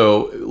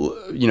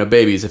 So, you know,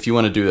 babies, if you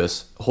want to do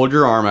this, hold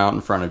your arm out in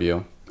front of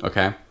you.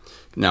 Okay.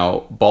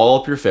 Now ball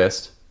up your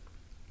fist.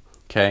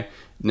 Okay.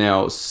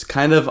 Now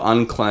kind of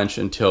unclench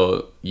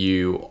until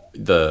your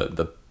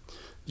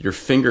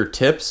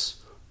fingertips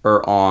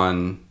are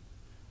on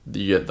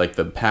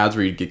the pads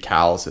where you get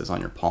calluses on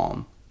your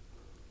palm.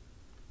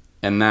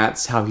 And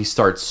that's how he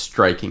starts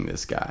striking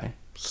this guy.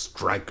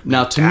 Strike.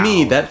 Now, to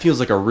me, that feels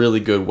like a really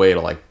good way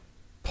to like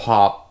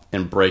pop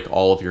and break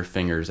all of your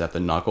fingers at the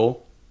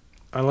knuckle.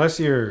 Unless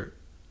you're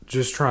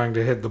just trying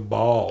to hit the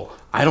ball.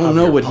 I don't of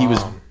know your what he was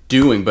palm.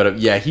 doing, but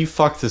yeah, he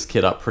fucked this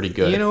kid up pretty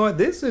good. You know what?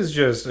 This is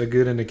just a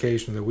good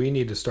indication that we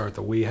need to start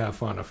the We Have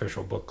Fun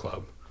official book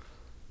club.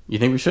 You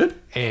think we should?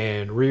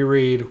 And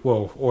reread,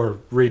 or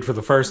read for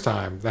the first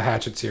time, the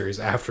Hatchet series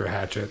after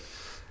Hatchet.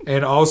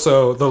 And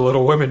also the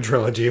Little Women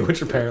trilogy,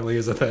 which apparently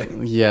is a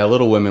thing. Yeah,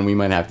 Little Women, we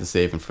might have to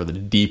save him for the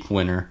deep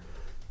winter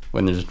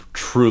when there's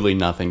truly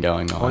nothing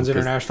going on. When's 'Cause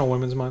International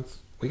Women's Month?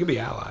 We could be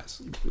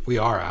allies. We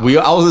are allies.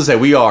 I was gonna say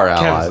we are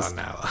Kevin's allies. not an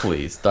ally.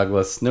 Please,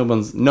 Douglas. No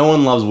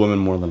one loves women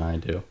more than I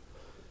do.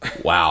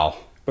 Wow.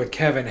 But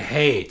Kevin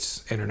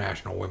hates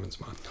International Women's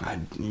Month.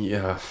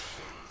 Yeah.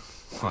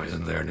 Why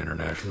isn't there an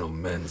International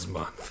Men's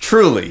Month?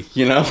 Truly,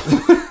 you know.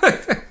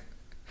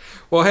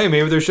 Well, hey,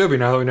 maybe there should be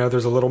now that we know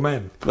there's a Little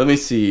Men. Let me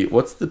see.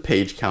 What's the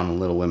page count on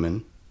Little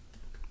Women?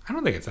 I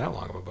don't think it's that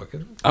long of a book,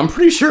 is it? I'm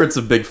pretty sure it's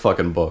a big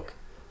fucking book.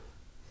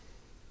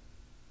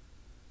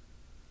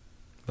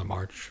 The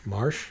March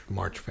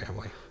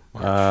Family.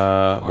 March.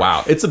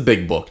 Wow, it's a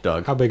big book,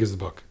 Doug. How big is the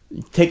book?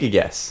 Take a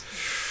guess.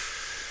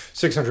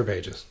 600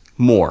 pages.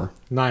 More.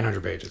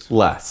 900 pages.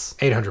 Less.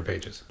 800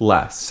 pages.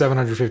 Less.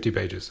 750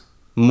 pages.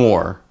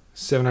 More.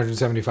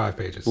 775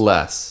 pages.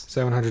 Less.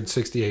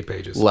 768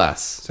 pages.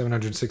 Less.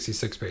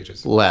 766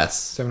 pages. Less.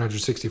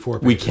 764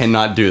 pages. We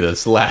cannot do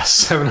this. Less.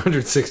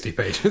 760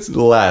 pages.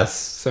 Less.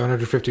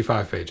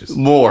 755 pages.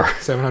 More.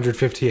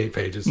 758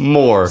 pages.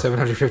 More.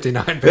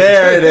 759 pages.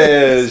 There it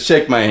is.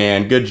 Shake my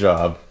hand. Good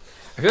job.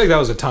 I feel like that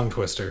was a tongue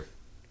twister.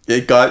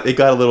 It got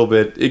a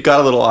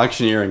little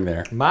auctioneering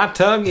there. My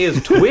tongue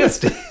is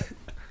twisted.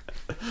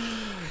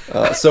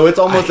 So it's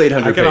almost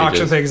 800 I can pages.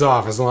 auction things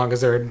off as long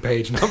as they're in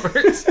page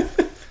numbers.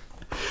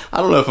 I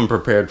don't know if I'm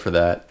prepared for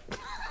that.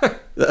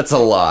 That's a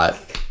lot.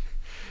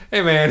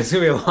 Hey man, it's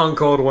gonna be a long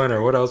cold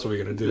winter. What else are we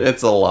gonna do?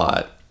 It's a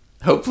lot.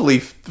 Hopefully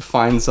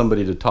find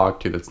somebody to talk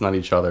to that's not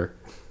each other.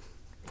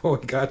 Well,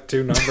 we got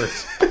 2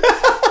 numbers.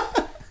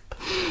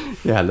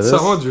 Yeah, this,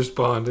 Someone's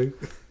responding.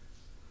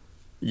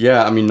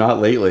 yeah, I mean, not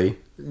lately.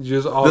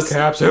 Just all This-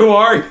 caps. Who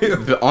are you?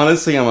 But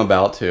honestly, I'm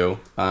about to.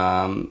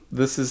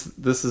 This is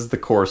the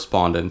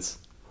correspondence.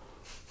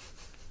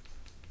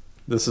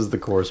 This is the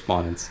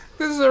correspondence.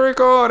 This is a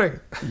recording.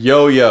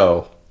 Yo,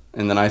 yo.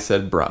 And then I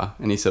said, bruh.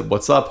 And he said,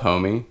 what's up,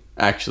 homie?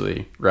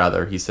 Actually,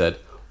 rather, he said,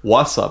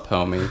 what's up,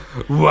 homie?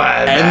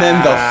 What? And then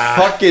the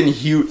fucking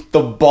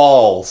the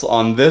balls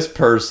on this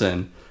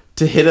person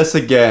to hit us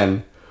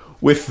again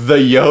with the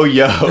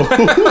yo-yo.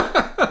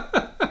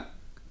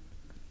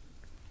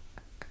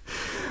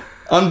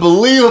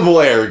 Unbelievable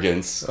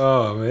arrogance.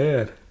 Oh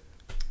man.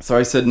 So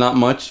I said, not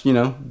much,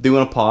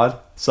 doing a pod.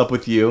 Sup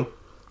with you.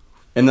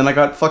 And then I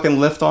got fucking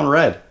lift on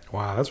red.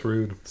 Wow, that's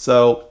rude.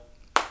 So,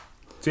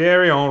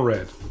 Thierry on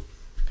red.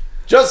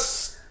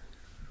 just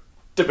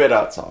a bit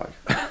outside.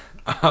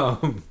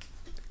 I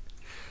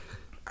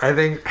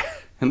think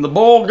And the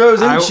ball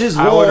goes inches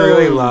I would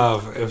really wide.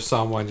 love if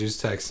someone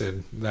just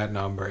texted that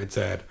number and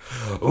said,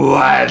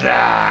 "What?" up?"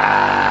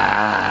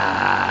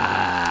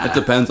 It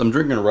depends. I'm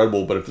drinking a Red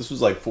Bull, but if this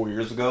was like 4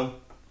 years ago,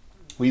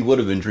 we would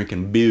have been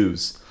drinking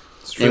booze.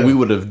 true. And we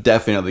would have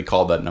definitely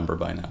called that number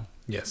by now.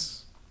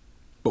 Yes.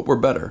 But we're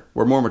better.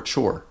 We're more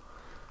mature,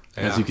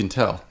 as Yeah. you can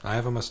tell. I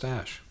have a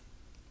mustache.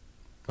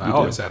 I You do.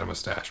 always had a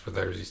mustache, but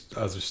there's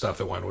other stuff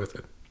that went with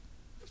it.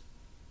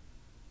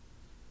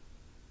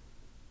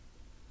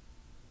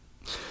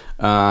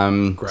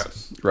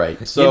 Gross.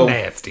 Right. So, You're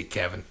nasty,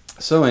 Kevin.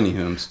 so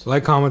anywho,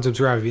 Like, comment,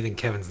 subscribe if you think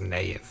Kevin's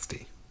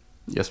nasty.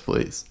 yes,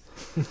 please.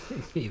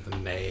 He's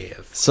nasty.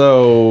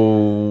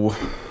 So,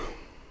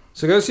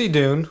 So go see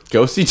Dune.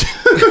 go see.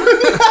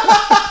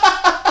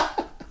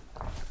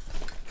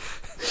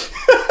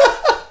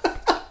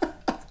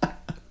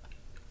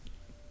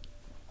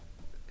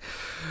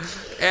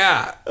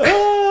 Yeah.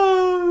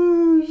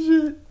 Oh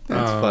shit!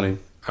 That's funny.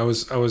 I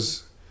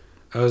was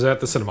at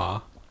the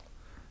cinema,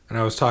 and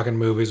I was talking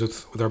movies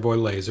with our boy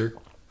Laser,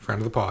 friend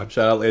of the pod.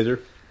 Shout out Laser.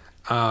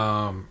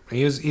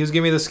 He was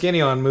giving me the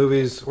skinny on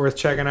movies worth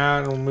checking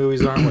out and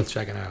movies aren't worth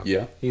checking out.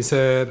 Yeah. He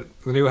said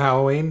the new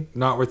Halloween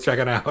not worth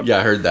checking out. Yeah,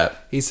 I heard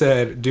that. He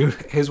said, dude,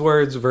 his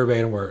words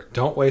verbatim were,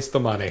 "Don't waste the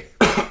money."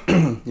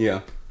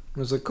 Yeah. I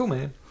was like, cool,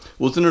 man.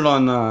 Wasn't it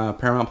on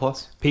Paramount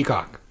Plus?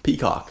 Peacock.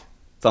 Peacock.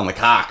 It's on the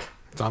cock.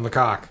 It's on the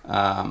cock.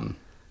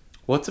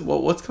 What's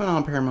coming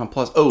on Paramount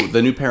Plus? Oh,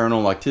 the new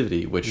Paranormal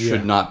Activity, which Yeah.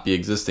 should not be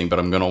existing, but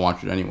I'm gonna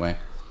watch it anyway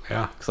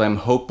Yeah. because I'm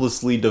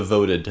hopelessly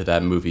devoted to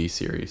that movie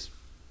series.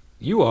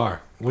 You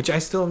are, which I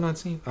still have not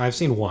seen. I've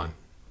seen one.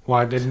 Well,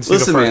 I didn't see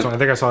Listen, the first man. one. I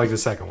think I saw like the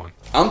second one.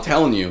 I'm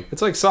telling you.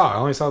 It's like Saw. I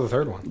only saw the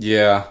third one.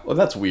 Yeah. Well,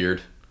 that's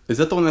weird. Is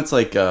that the one that's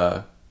like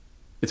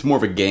it's more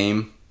of a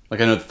game? Like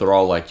I know that they're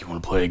all like, you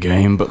want to play a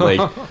game, but like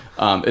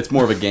it's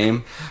more of a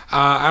game.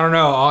 I don't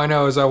know. All I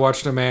know is I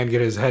watched a man get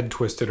his head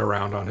twisted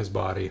around on his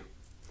body.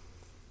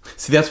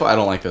 See, that's why I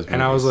don't like those movies.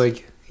 And I was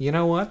like, you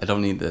know what? I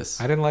don't need this.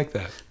 I didn't like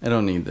that. I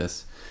don't need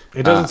this.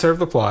 It doesn't serve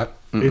the plot.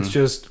 It's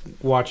just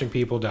watching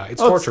people die.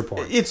 It's torture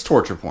porn. It's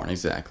torture porn,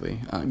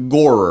 exactly.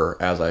 Gorer,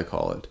 as I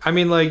call it. I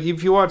mean, like,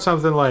 if you watch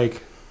something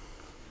like,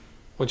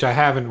 which I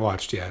haven't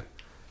watched yet,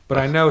 but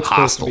I know it's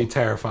supposed to be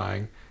Hostel.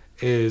 terrifying,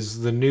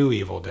 is the new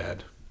Evil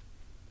Dead.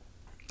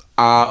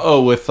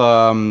 With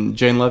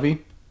Jane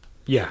Levy?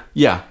 Yeah.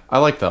 Yeah, I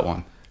like that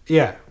one.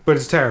 Yeah. But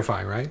it's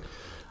terrifying, right?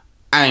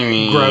 I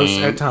mean... Gross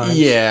at times.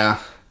 Yeah,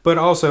 But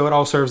also, it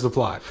all serves the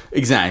plot.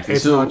 exactly.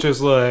 It's not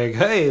just like,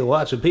 hey,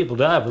 watching people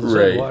die for the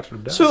sake of watching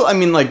them die. So, I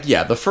mean, like,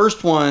 yeah, the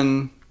first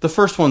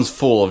one's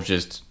full of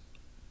just,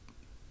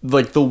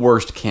 like, the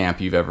worst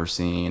camp you've ever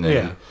seen. And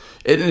Yeah.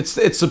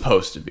 It's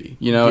supposed to be,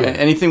 you know? Yeah.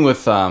 Anything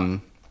with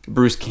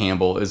Bruce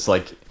Campbell is,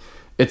 like,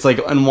 it's, like,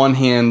 on one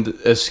hand,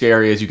 as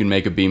scary as you can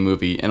make a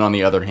B-movie, and on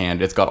the other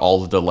hand, it's got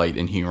all the delight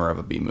and humor of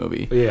a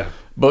B-movie. Yeah.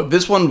 But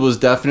this one was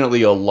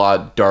definitely a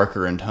lot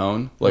darker in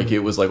tone. Like, Mm-hmm.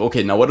 it was like,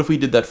 okay, now what if we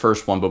did that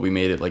first one, but we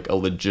made it, like, a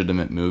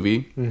legitimate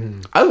movie?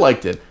 Mm-hmm. I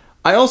liked it.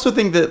 I also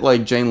think that,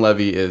 like, Jane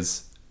Levy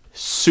is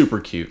super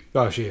cute.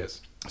 Oh, she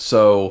is.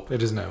 So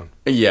It is known.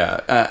 yeah,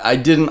 I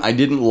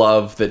didn't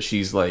love that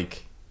she's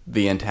like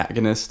the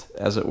antagonist,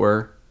 as it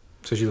were.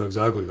 So she looks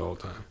ugly the whole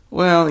time.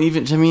 Well,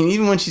 even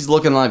when she's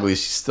looking ugly,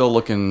 she's still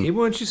looking. Even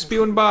when she's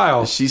spewing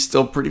bile. She's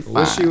still pretty fine.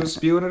 Wish she was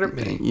spewing it at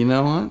me. You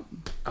know what?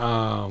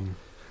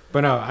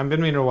 But no, I've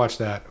been meaning to watch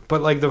that.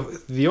 But like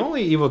the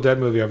only Evil Dead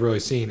movie I've really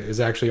seen is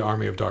actually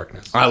Army of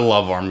Darkness. I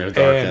love Army of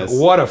Darkness. And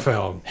what a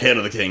film. Head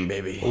of the King,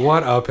 baby.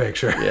 What a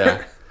picture.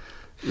 Yeah.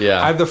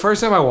 Yeah. The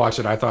first time I watched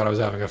it, I thought I was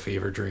having a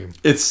fever dream.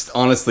 It's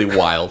honestly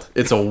wild.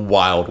 It's a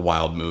wild,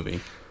 wild movie.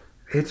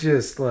 It's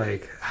just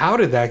like, how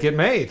did that get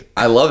made?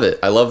 I love it.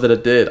 I love that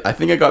it did. I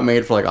think it got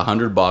made for like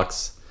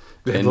 $100.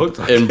 It looked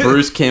like and it.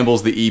 Bruce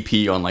Campbell's the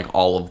EP on like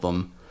all of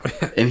them.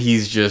 And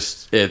he's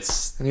just,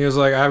 it's, And he was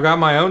like, I've got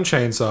my own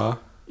chainsaw,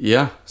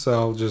 yeah. so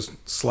I'll just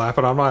slap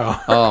it on my arm.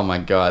 Oh my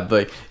God.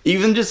 Like,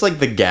 even just like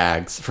the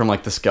gags from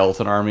like the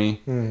Skeleton Army.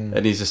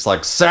 And he's just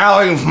like,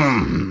 Sally,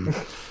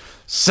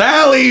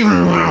 Sally,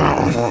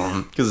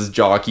 because his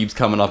jaw keeps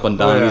coming up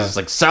undone. Yeah. He's just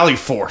like, Sally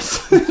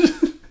Forth.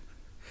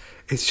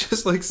 It's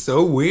just like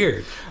so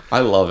weird. I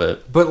love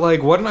it. But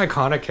like, what an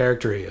iconic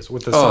character he is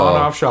with the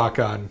sawn-off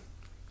shotgun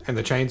and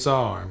the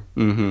chainsaw arm.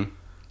 Mm-hmm.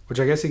 Which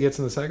I guess he gets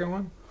in the second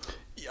one.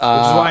 Which is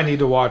why I need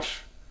to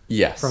watch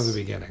Yes. from the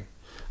beginning.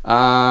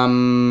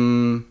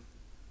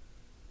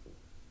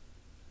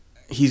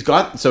 He's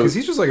got, so, Because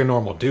he's just like a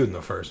normal dude in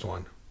the first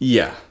one.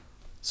 yeah.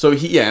 So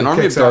he, yeah, an Who Army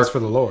of kicks Dark. ass for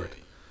the Lord.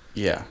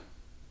 Yeah,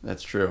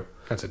 that's true.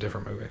 That's a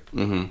different movie.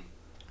 Mm-hmm.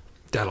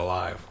 Dead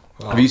Alive.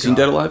 Oh, Have you seen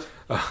Dead Alive?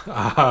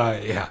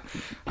 Yeah.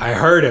 I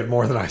heard it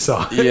more than I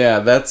saw it. Yeah,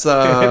 that's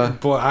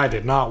Boy, I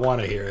did not want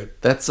to hear it.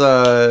 that's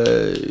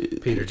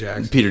Peter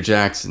Jackson. Peter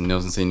Jackson,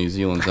 doesn't say New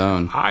Zealand's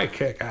own. I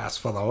kick ass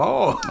for the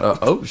Lord.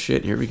 Oh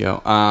shit, here we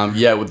go.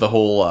 Yeah, with the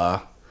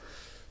whole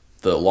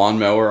the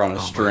lawnmower on a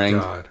string. Oh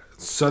my God.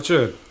 Such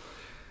a...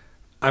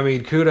 I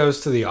mean,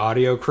 kudos to the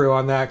audio crew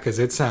on that because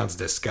it sounds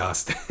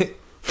disgusting.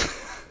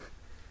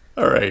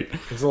 All right,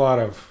 There's a lot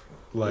of,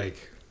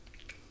 like,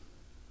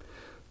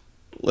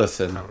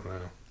 listen. I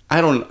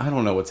don't know. I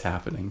don't know what's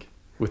happening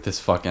with this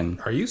fucking.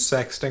 Are you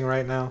sexting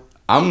right now?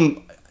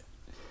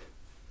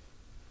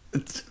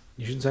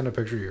 You should send a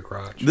picture of your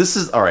crotch. This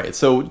is all right.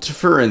 So,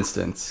 for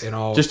instance, In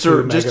all just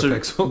 2 to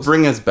megapixels.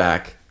 bring us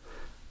back,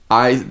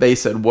 they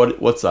said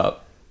what's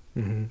up?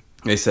 Mm-hmm.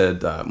 They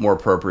said more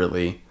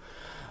appropriately,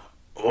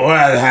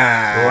 what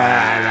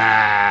up?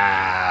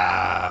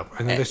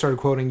 And then they started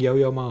quoting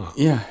Yo-Yo Ma.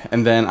 Yeah,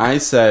 and then I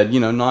said,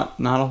 not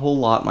a whole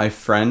lot, my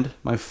friend,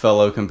 my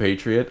fellow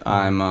compatriot.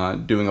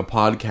 I'm doing a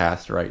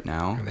podcast right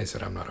now, And they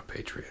said, I'm not a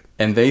patriot.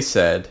 and they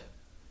said,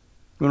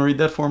 "You want to read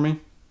that for me?"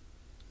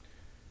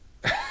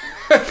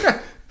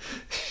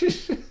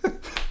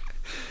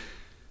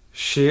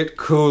 Shit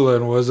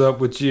coolin', what's up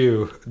with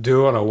you?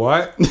 Doing a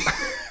what?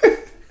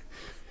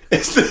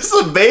 Is this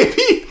a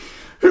baby?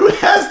 Who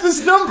has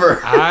this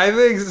number? I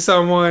think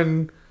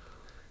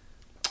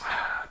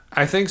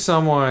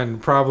someone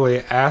probably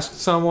asked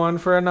someone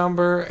for a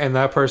number and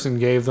that person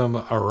gave them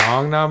a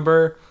wrong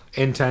number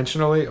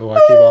intentionally. Oh, I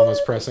keep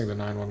almost pressing the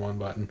 911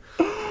 button.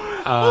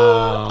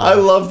 I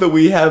love that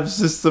we have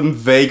just some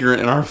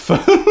vagrant in our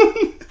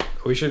phone.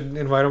 We should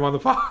invite him on the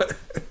pod.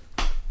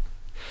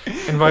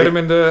 Invite him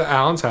into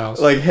Alan's house.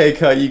 Like, hey,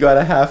 cut, you got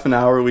a half an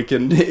hour, we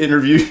can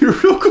interview you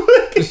real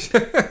quick.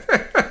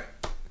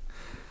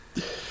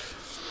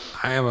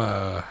 I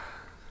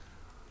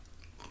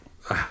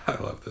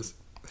love this.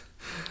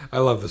 I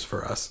love this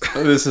for us.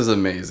 This is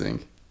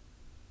amazing.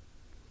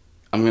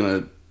 I'm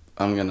gonna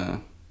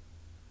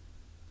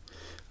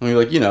be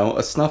like,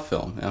 a snuff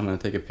film, and I'm gonna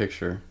take a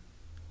picture.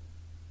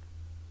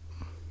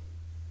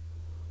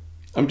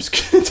 I'm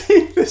just gonna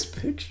take this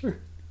picture.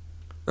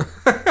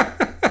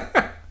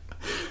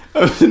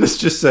 I'm gonna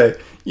just say,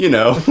 You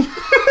know.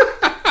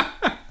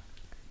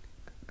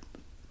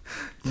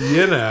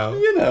 You know.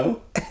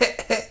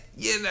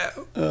 You know.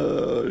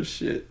 Oh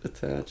shit!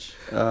 Attach.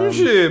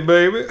 Shit,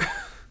 baby.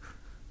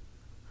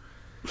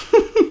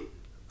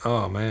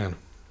 Oh, man.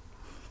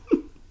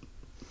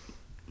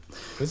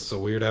 This is a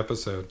weird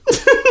episode.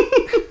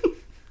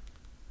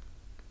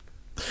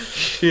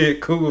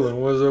 Shit, coolin',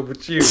 what's up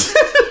with you?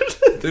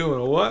 Doing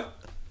a what?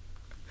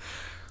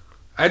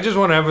 I just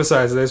want to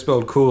emphasize they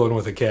spelled coolin'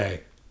 with a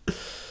K.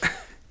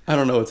 I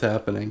don't know what's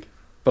happening,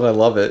 but I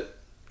love it.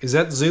 Is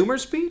that Zoomer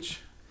speech?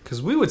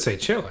 Because we would say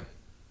chillin'.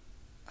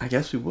 I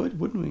guess we would,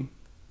 wouldn't we?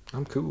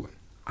 I'm coolin'.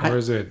 Or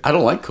is it I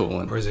don't like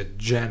coolin'. or is it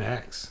Gen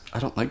X? I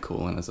don't like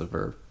coolin' as a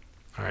verb.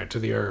 All right, to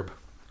the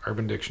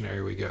Urban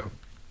Dictionary we go.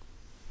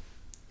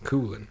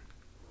 Coolin'.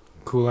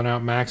 Coolin'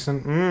 out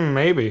Maxon?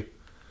 Maybe.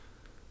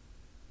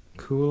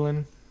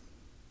 Coolin'.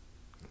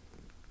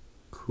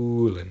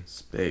 Coolin'.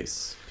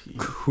 Space.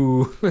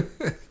 Cool.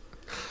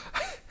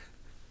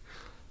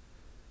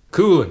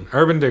 Coolin'.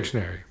 Urban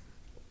Dictionary.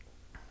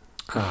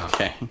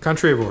 Okay.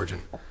 Country of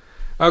origin.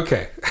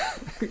 Okay.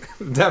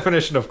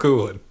 Definition of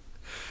coolin'.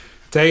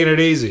 Taking it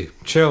easy.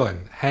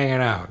 Chillin'.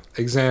 Hanging out.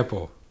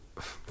 Example.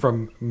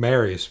 From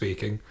Mary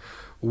speaking.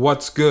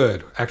 What's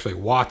good? Actually,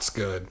 what's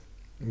good?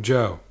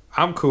 Joe.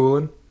 I'm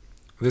coolin'.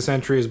 This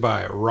entry is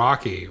by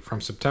Rocky from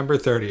September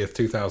 30th,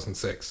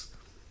 2006.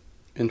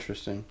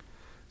 Interesting.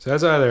 So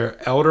that's either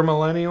elder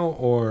millennial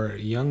or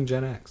young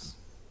Gen X.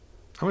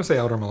 I'm going to say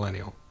elder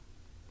millennial.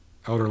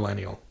 Elder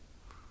millennial.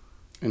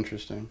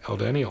 Interesting.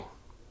 Eldenial.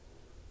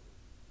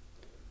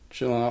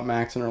 Chilling out,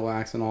 maxing,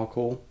 relaxing, all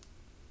cool.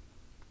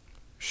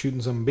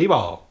 Shooting some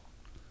b-ball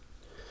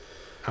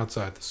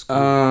outside the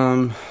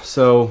school.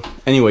 So,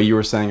 anyway, you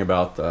were saying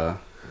about the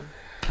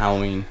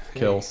Halloween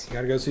kills You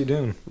gotta go see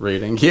Dune.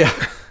 rating. Yeah.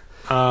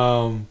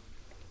 What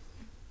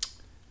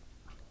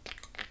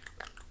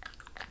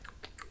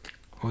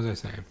was I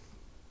saying?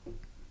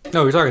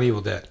 No, you're talking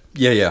Evil Dead.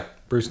 Yeah.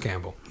 Bruce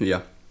Campbell.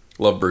 Yeah.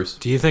 Love Bruce.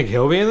 Do you think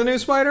he'll be in the new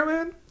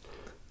Spider-Man?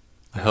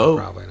 I hope.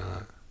 Probably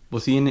not.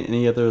 Was he in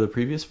any other of the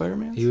previous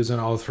Spider-Mans? He was in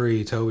all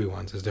three Toby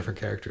ones as different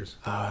characters.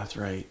 Oh, that's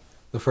right.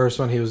 The first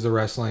one, he was the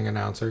wrestling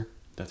announcer.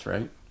 That's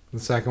right. The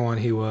second one,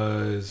 he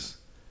was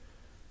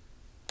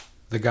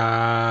the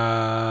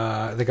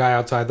guy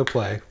outside the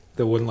play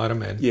that wouldn't let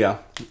him in. Yeah.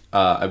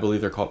 I believe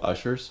they're called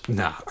ushers.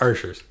 Nah,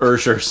 Urshers.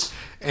 Urshers.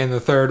 And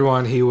the third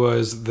one, he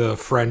was the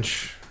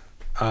French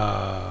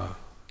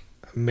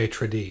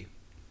maitre d'.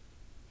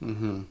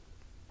 Mm-hmm.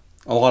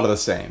 A lot of the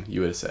same,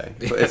 you would say.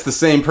 But it's the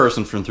same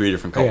person from three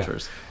different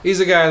cultures. Yeah. He's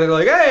the guy that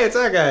like, hey, it's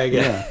that guy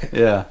again.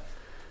 Yeah.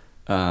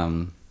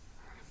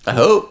 I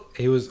hope.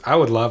 I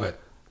would love it.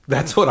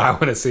 That's what I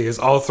want to see is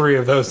all three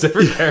of those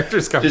different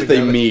characters come Just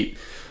together. they meet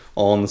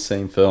all in the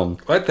same film.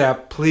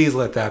 Please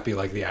let that be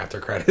like the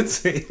after credits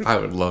scene. I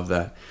would love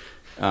that.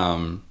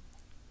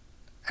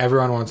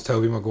 Everyone wants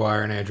Tobey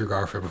Maguire and Andrew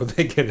Garfield, but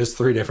they get his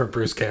three different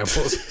Bruce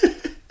Campbells.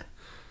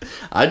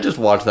 I'd just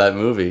watch that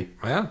movie.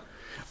 Yeah.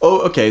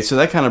 Oh, okay. So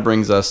that kind of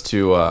brings us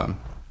to,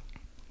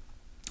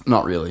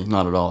 not really,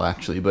 not at all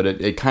actually, but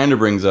it kind of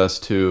brings us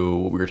to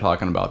what we were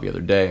talking about the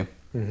other day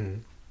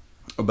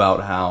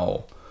about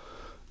how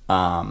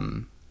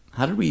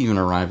did we even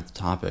arrive at the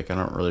topic? I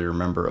don't really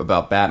remember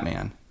about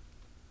Batman.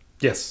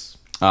 Yes.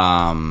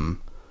 Where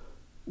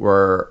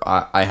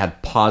I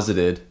had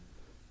posited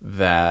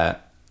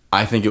that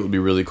I think it would be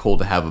really cool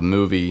to have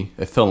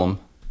a film,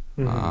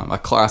 a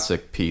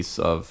classic piece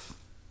of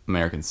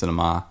American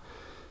cinema,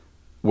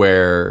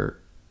 where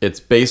it's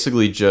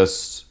basically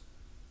just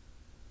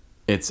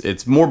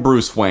it's more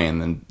Bruce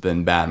Wayne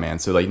than Batman.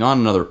 So like not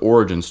another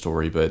origin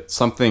story, but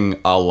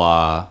something a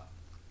la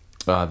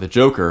the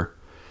Joker,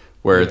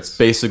 where it's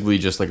basically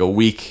just like a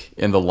week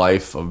in the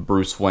life of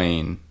Bruce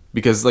Wayne.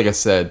 Because like I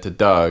said to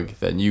Doug,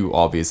 that you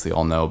obviously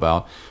all know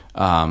about,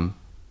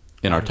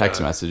 in our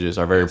text messages,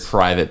 our very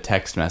private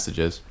text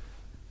messages.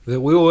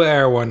 That we will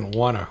air when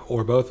one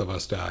or both of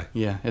us die.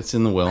 Yeah, it's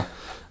in the will.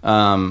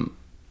 I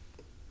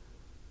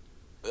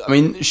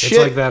mean, shit.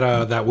 It's like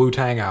that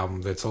Wu-Tang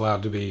album that's only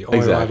allowed to be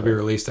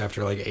released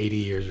after like 80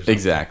 years or something.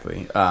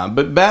 Exactly.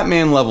 But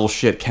Batman level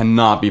shit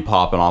cannot be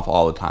popping off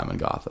all the time in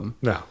Gotham.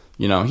 No.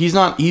 You know,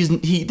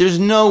 there's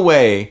no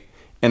way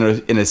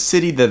in a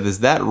city that is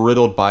that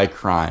riddled by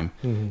crime,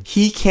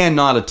 he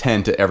cannot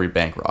attend to every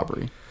bank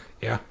robbery.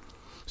 Yeah.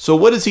 So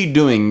what is he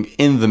doing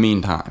in the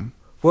meantime?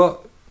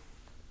 Well,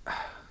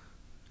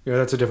 yeah,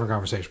 that's a different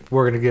conversation.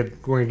 We're gonna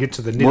get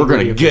to the nitty-gritty. We're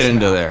gonna of get this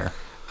into now. there.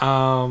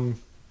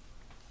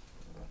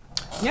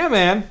 Yeah,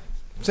 man.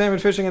 Salmon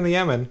fishing in the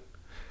Yemen.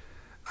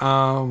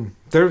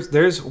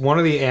 There's one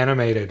of the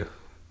animated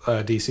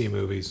DC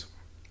movies.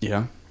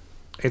 Yeah.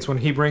 It's when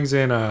he brings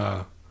in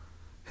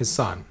his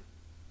son,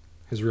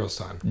 his real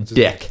son. What's his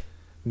Dick.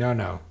 name?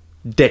 No.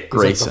 Dick He's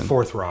Grayson. like the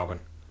fourth Robin.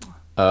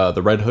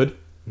 The Red Hood.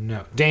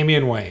 No,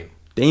 Damian Wayne.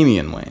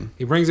 Damian Wayne.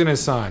 He brings in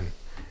his son,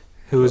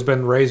 who has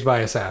been raised by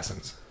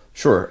assassins.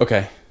 Sure.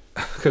 Okay.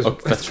 Because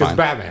that's fine.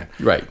 Batman.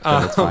 Right.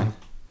 That's fine.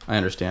 I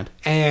understand.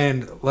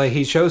 And like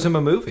he shows him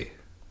a movie.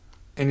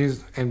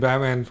 And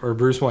Batman, or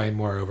Bruce Wayne,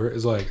 moreover,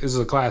 is like, this is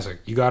a classic.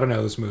 You got to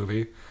know this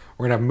movie.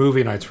 We're going to have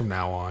movie nights from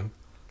now on.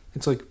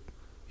 It's like,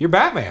 you're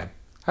Batman.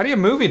 How do you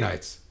have movie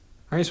nights?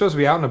 Aren't you supposed to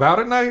be out and about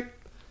at night?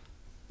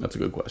 That's a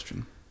good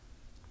question.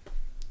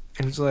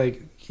 And it's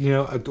like,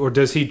 or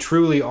does he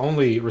truly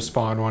only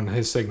respond when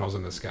his signal's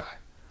in the sky?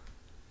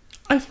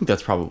 I think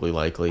that's probably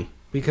likely.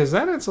 Because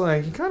then it's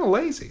like, you're kind of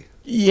lazy.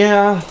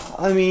 Yeah,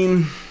 I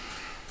mean,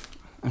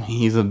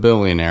 he's a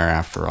billionaire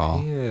after all.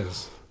 He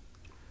is.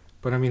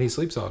 But I mean, he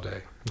sleeps all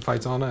day and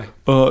fights all night.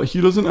 He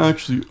doesn't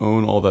actually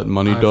own all that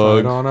money, I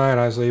dog. fight all night,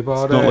 I sleep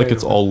all day. It's not like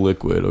it's all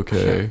liquid,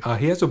 okay?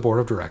 He has a board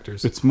of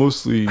directors. It's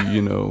mostly,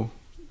 you know.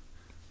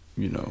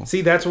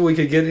 See, that's what we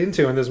could get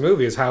into in this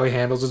movie, is how he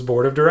handles his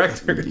board of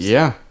directors.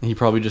 Yeah, he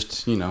probably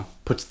just,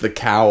 puts the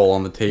cowl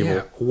on the table.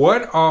 Yeah.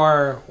 What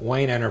are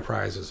Wayne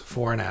Enterprises'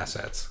 foreign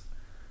assets?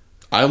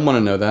 I want to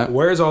know that.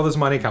 Where is all this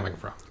money coming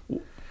from?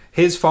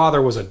 His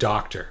father was a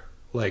doctor,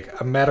 like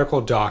a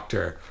medical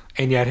doctor,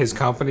 and yet his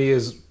company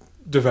is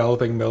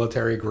developing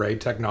military-grade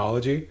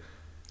technology.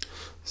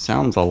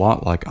 Sounds a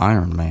lot like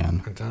Iron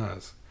Man. It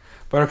does.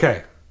 But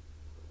okay,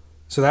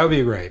 so that would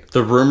be great.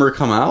 The rumor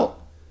come out?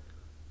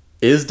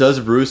 Does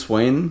Bruce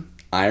Wayne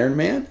Iron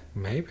Man?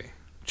 Maybe.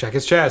 Check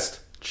his chest.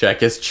 Check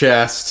his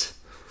chest.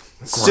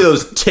 See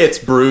those tits,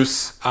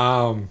 Bruce.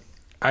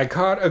 I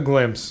caught a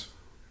glimpse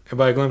And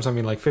by a glimpse, I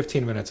mean like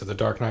 15 minutes of The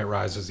Dark Knight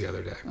Rises the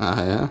other day.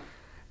 Yeah.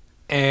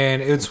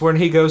 And it's when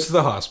he goes to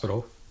the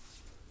hospital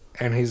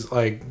and he's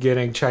like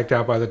getting checked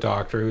out by the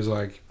doctor who's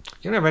like,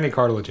 you don't have any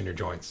cartilage in your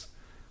joints.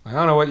 Like, I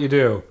don't know what you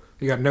do.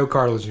 You got no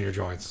cartilage in your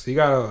joints. You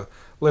got to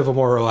live a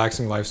more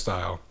relaxing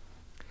lifestyle.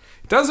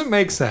 It doesn't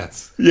make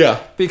sense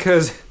Yeah.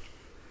 because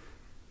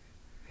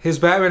his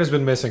Batman has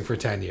been missing for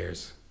 10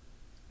 years.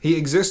 He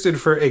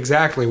existed for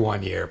exactly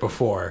 1 year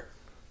before.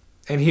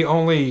 And he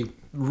only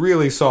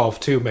really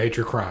solved 2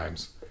 major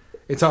crimes.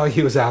 It's not like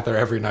he was out there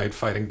every night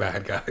fighting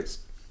bad guys.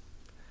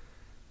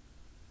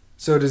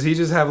 So does he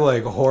just have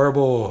like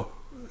horrible,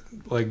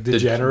 like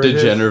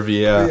degenerative,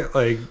 yeah.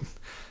 like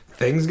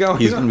things going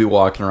He's on? gonna be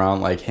walking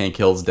around like Hank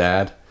Hill's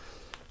dad,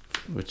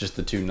 with just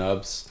the 2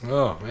 nubs.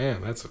 Oh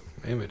man, that's an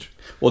image.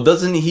 Well,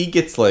 doesn't he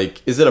gets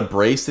like? Is it a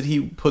brace that he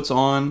puts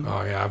on?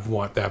 Oh yeah, I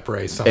want that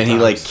brace. Sometimes. And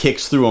he like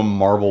kicks through a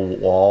marble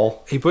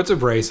wall. He puts a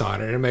brace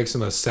on it, and it makes the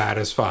most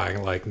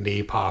satisfying like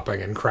knee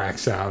popping and crack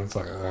sounds.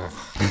 Like, ugh.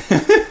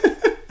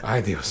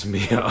 Ay Dios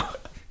mío.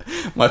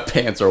 My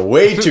pants are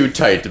way too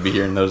tight to be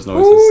hearing those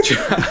noises.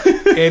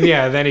 And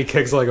yeah, then he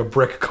kicks like a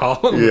brick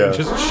column Yeah. and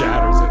just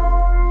shatters it.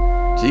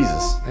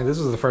 Jesus. And this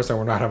is the first time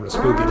we're not having a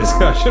spooky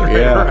discussion right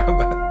Yeah.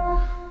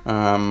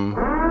 around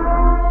that.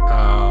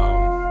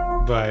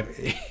 But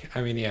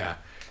I mean, yeah,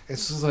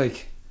 it's just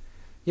like,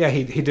 yeah,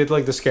 he did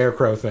like the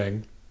scarecrow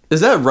thing. Is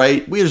that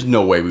right? There's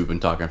no way we've been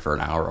talking for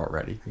an hour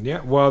already.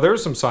 Yeah, well, there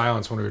was some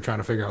silence when we were trying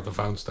to figure out the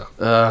phone stuff.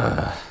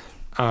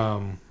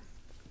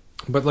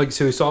 But like,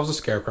 so he solves the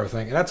scarecrow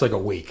thing, and that's like a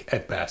week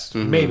at best,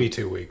 maybe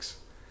 2 weeks.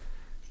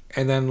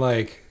 And then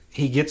like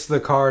he gets the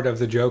card of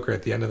the Joker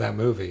at the end of that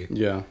movie,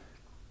 Yeah.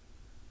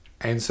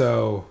 and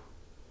so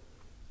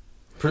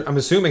I'm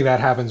assuming that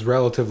happens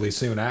relatively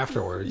soon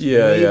afterwards.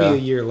 Yeah, maybe yeah. a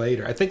year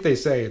later. I think they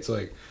say it's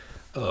like,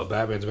 oh,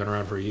 Batman's been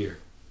around for a year,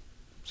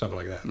 something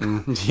like that.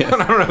 Yeah. I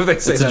don't know if they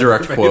say It's a that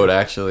direct verbatim. quote,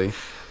 actually.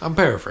 I'm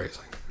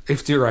paraphrasing.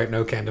 If you're right,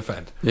 no can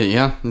defend.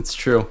 Yeah, it's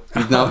true.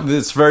 Now,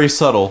 it's very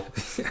subtle.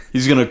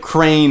 He's going to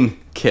crane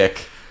kick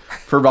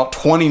for about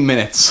 20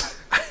 minutes.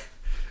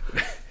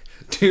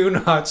 Do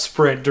not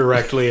sprint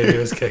directly into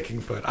his kicking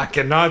foot. I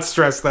cannot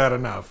stress that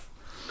enough.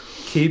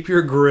 Keep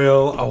your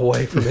grill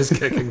away from his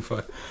kicking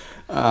foot.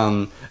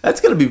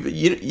 That's going to be...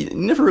 You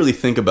never really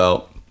think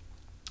about,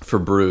 for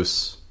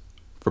Bruce,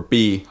 for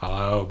B,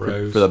 Hello,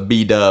 bros. for the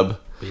B-dub,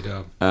 Beat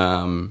up.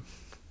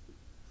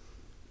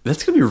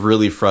 that's going to be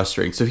really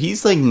frustrating. So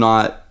he's like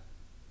not...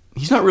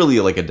 He's not really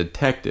like a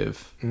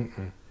detective.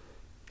 Mm-mm.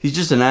 He's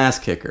just an ass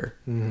kicker.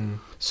 Mm-hmm.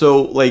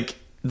 So, like,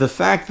 the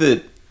fact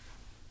that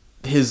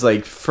his,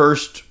 like,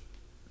 first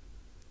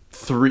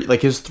 3...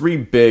 Like, his 3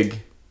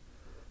 big...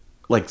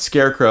 Like,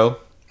 Scarecrow,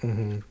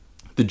 Mm-hmm.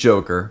 the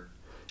Joker,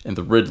 and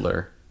the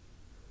Riddler...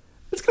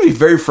 It's going to be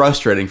very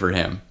frustrating for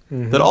him.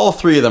 That all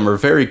 3 of them are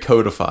very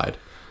codified.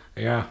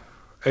 Yeah.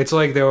 It's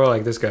like they were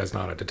like, this guy's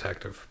not a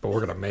detective, but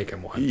we're going to make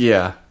him one.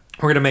 Yeah.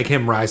 We're going to make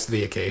him rise to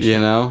the occasion. You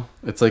know?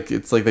 It's like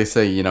they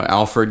say, you know,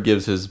 Alfred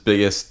gives his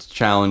biggest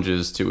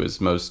challenges to his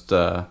most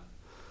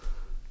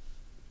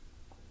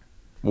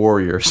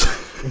warriors.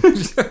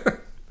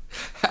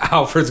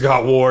 Alfred's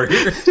got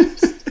warriors.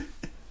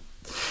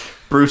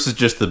 Bruce is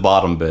just the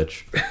bottom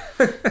bitch.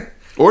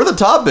 Or the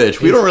top bitch.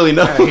 We don't really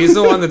know. Yeah, he's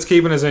the one that's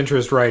keeping his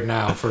interest right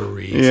now for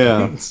reasons.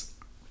 Yeah.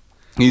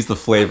 He's the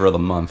flavor of the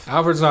month.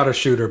 Alfred's not a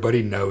shooter, but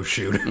he knows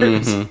shooters.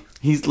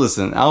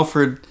 Listen,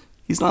 Alfred,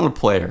 he's not a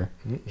player.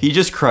 He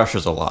just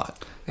crushes a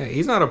lot. Yeah,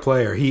 he's not a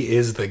player. He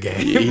is the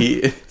game. He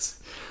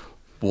is.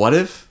 What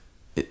if...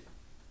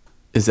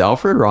 Is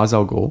Alfred Ra's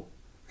al Ghul?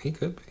 He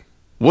could be.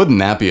 Wouldn't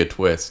that be a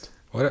twist?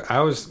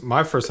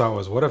 My first thought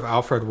was, what if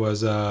Alfred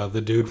was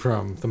the dude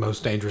from The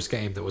Most Dangerous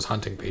Game that was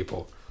hunting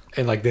people,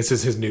 and like this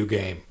is his new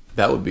game?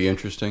 That would be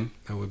interesting.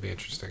 That would be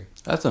interesting.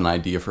 That's an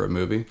idea for a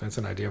movie. That's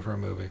an idea for a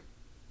movie.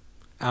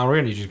 Al, we're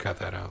gonna need you to cut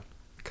that out.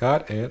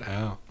 Cut it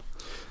out.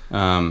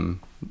 Are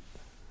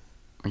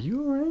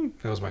you alright?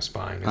 That was my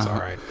spine. It's all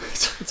right.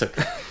 It's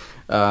okay.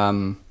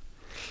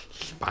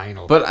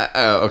 Spinal. But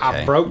okay.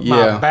 I broke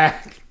my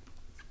back.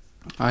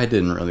 I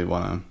didn't really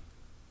want to.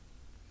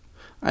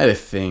 I had a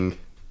thing.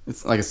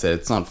 It's like I said.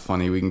 It's not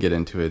funny. We can get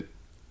into it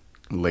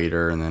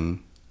later and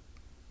then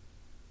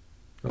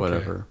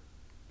whatever.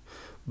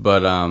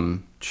 But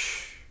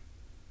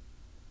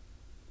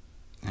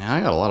yeah,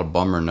 I got a lot of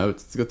bummer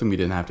notes. It's a good thing we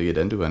didn't have to get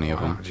into any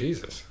of Wow, them.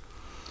 Jesus.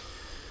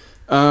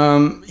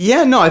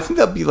 Yeah, no, I think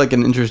that'd be like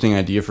an interesting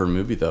idea for a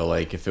movie though.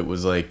 Like if it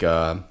was like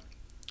a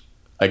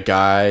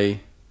guy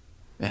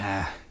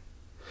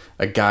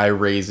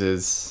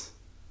raises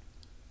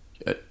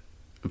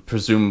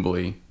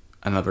presumably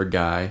another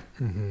guy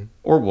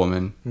or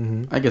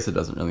woman. I guess it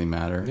doesn't really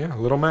matter. Yeah,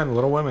 little men,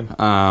 little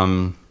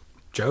women.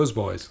 Joe's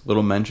boys.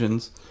 Little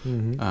mentions.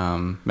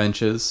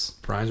 Menches.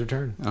 Brian's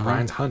return.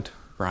 Brian's hunt.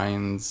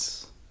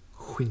 Brian's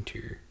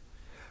Winter.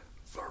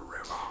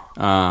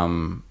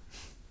 Forever.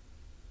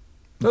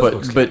 Those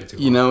books can't be But too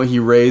you know, he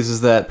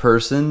raises that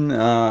person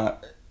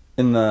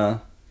in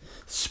the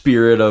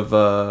spirit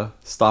of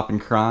stopping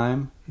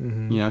crime.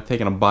 You know,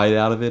 taking a bite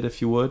out of it,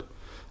 if you would.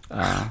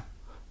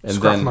 And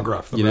Scruff then,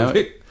 McGruff, the you know,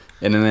 movie.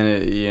 and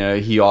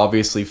then he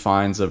obviously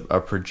finds a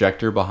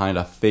projector behind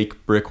a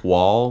fake brick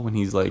wall when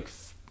he's like,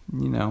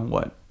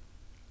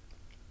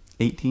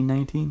 18,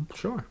 19?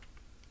 Sure.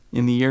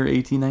 In the year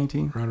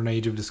 1819? Around an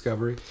age of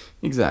discovery.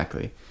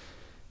 Exactly.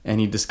 And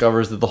he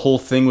discovers that the whole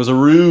thing was a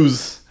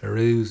ruse. A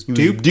ruse.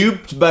 He was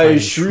duped by a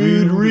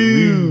shrewd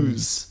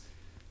ruse.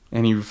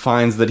 And he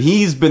finds that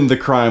he's been the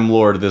crime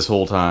lord this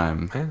whole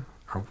time. Man,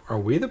 are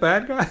we the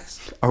bad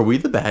guys? Are we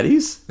the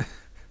baddies?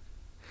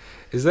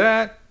 Is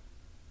that?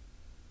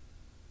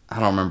 I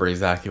don't remember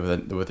exactly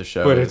what the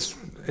show But is.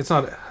 it's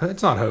not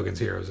Hogan's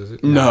Heroes, is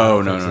it? No.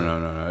 I don't think so.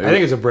 No. I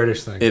think it's a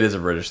British thing. It is a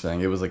British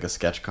thing. It was like a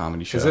sketch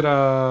comedy show. Is it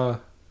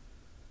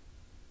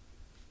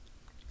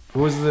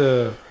what was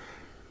the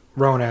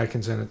Rowan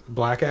Atkinson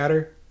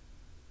Blackadder?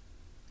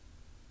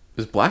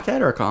 Is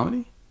Blackadder a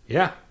comedy?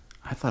 Yeah.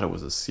 I thought it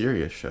was a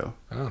serious show.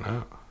 I don't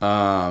know.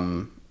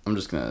 I'm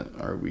just gonna.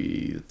 Are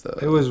we the?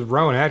 It was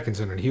Rowan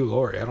Atkinson and Hugh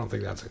Laurie. I don't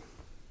think that's it.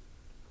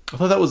 I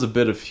thought that was a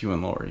bit of Hugh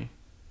and Laurie.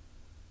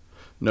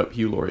 Nope,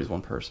 Hugh Laurie is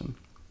one person.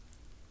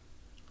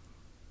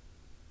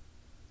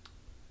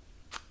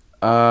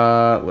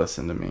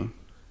 Listen to me.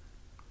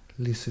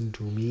 Listen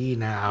to me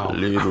now.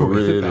 Little Are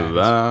we the red baddies?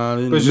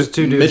 vine. It was just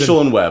two dudes Mitchell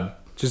in- and Webb.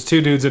 Just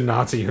two dudes in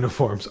Nazi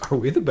uniforms. Are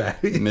we the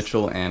baddies?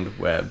 Mitchell and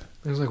Webb.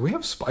 I was like, we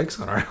have spikes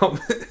on our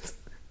helmets.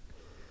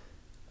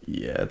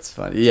 Yeah, it's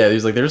funny. Yeah,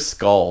 he's like, there's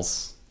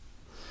skulls.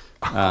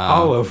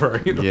 All over our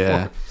uniform.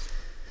 Yeah.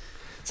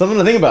 Something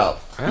to think about.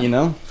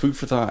 Yeah. Food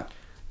for thought.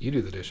 You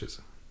do the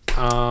dishes.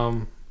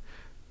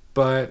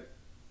 But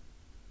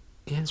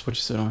yeah, That's what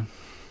you sit on.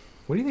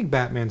 what do you think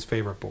Batman's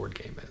favorite board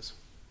game is?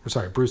 Or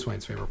sorry, Bruce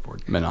Wayne's favorite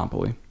board game.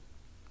 Monopoly.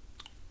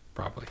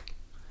 Probably.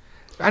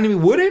 I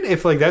mean, would it?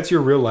 If like that's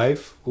your real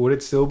life, would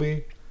it still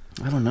be?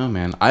 I don't know,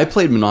 man. I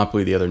played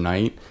Monopoly the other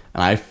night,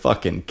 and I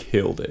fucking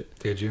killed it.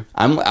 Did you?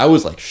 I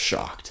was like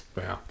shocked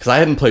Yeah. because I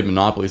hadn't played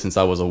Monopoly since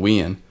I was a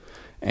weean,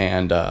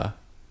 and And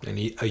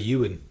a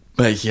Ewan.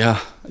 but yeah,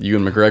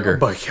 Ewan McGregor,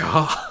 But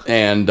yeah.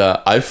 and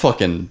I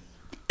fucking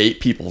ate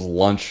people's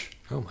lunch.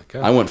 Oh my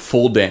god. I went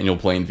full Daniel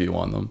Plainview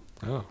on them.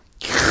 Oh.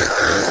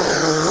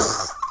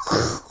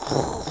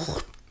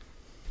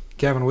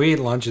 Kevin, we eat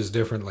lunches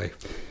differently.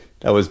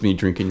 That was me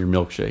drinking your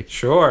milkshake,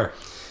 Sure.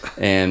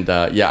 and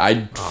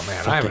yeah, Oh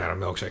man, I haven't had a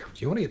milkshake. Do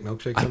you want to get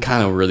milkshake? I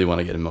kind of really want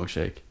to get a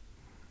milkshake.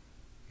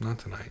 Not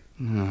tonight.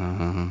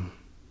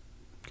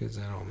 Because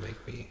that'll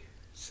make me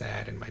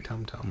sad in my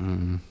tum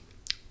tum.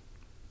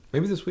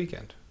 Maybe this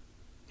weekend.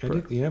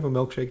 You have a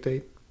milkshake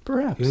date?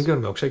 Perhaps. You can go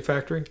to Milkshake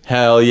Factory?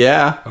 Hell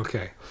yeah.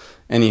 Okay.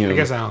 Anywho, I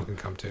guess Alan can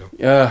come too.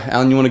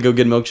 Alan, you want to go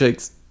get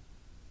milkshakes?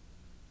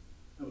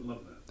 I would love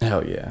that.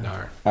 Hell yeah. All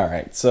right. All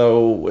right,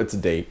 so it's a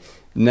date.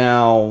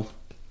 Now,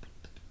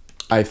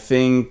 I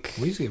think...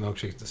 We used to get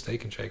milkshakes at the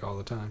Steak and Shake all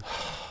the time.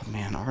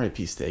 Man,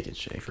 R.I.P. Steak and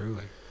Shake.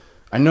 Truly.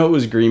 I know it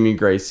was Grimy,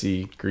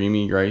 Greasy.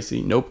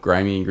 Nope,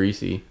 Grimy and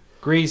Greasy.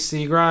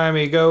 Greasy,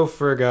 grimy,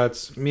 gopher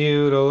guts,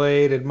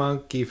 mutilated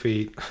monkey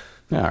feet.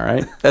 All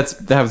right. That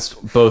was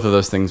both of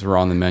those things were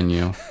on the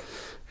menu.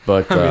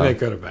 But I mean, they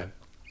could have been.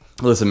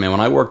 listen, man, when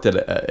I worked at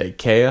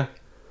IKEA,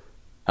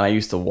 and I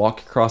used to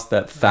walk across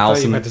that I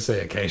thought you meant 1,000 to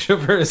say acacia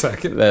for a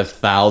second.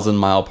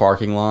 1,000-mile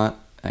parking lot,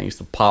 and I used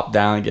to pop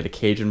down and get a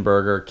Cajun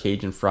burger,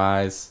 Cajun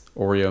fries,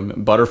 Oreo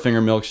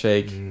Butterfinger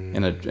milkshake,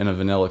 and a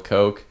vanilla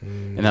Coke,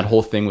 and that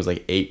whole thing was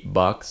like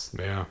 $8.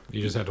 Yeah,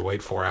 you just had to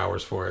wait 4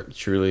 hours for it.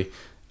 Truly,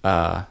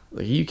 like,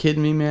 are you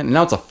kidding me, man? And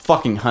now it's a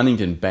fucking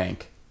Huntington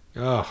Bank.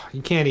 Oh,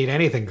 you can't eat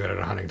anything good at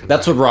a Huntington.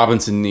 That's Bank. what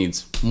Robinson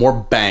needs. More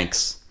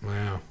banks.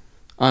 Wow.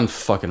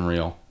 Unfucking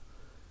real.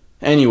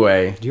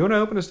 Anyway, Do you want to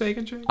open a Steak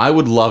and Shake? I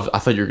would love... I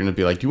thought you were going to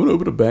be like, do you want to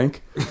open a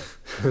bank?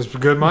 There's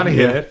good money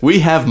in it. We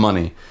have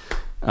money.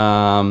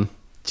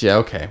 Yeah,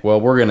 okay.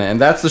 Well, we're going to... And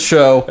that's the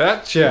show.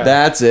 Gotcha.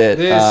 That's it.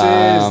 This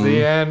is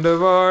the end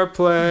of our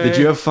play. Did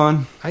you have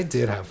fun? I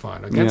did have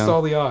fun against Yeah.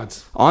 all the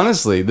odds.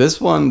 Honestly, this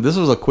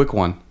was a quick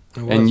one.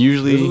 It was. And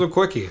usually... this was a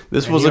quickie.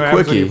 This And was you a know what happens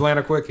when quickie. You plan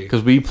a quickie.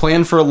 Because we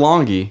planned for a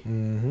longie,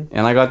 and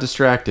I got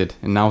distracted,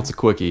 and now it's a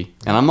quickie.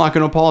 And I'm not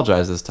going to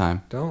apologize this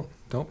time. Don't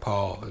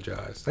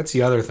apologize. That's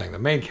the other thing. The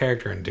main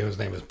character in Dune's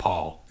name is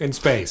Paul in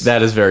space.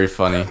 That is very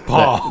funny.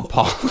 Paul.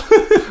 Paul.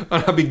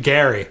 I'll be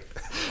Gary,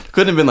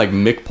 Couldn't have been like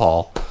Mick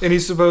Paul. and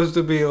he's supposed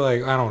to be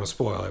like, I don't want to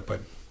spoil it,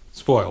 but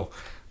spoil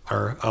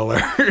or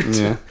alert.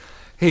 Yeah.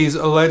 He's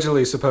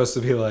allegedly supposed to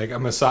be like a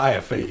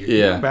messiah figure. Can you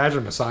Yeah. imagine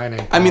a messiah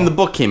named I mean, the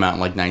Paul? book came out in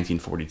like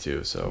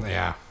 1942, so.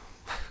 Yeah.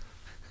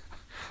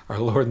 Our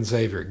Lord and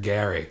Savior,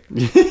 Gary.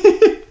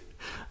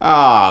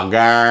 Oh,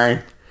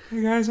 Gary.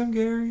 Hey guys, I'm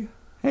Gary.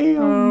 Hey,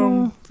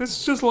 This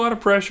is just a lot of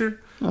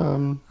pressure.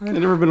 I've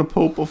never been a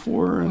pope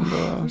before, and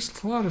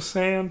There's a lot of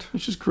sand.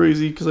 it's just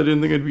crazy because I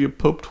didn't think I'd be a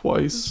pope It's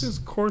twice.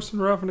 just coarse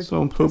and rough, and So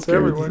I'm Pope it's Gary.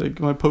 everywhere.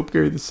 Like, am I Pope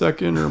Gary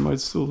II, or am I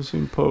still the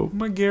same pope?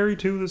 Am I Gary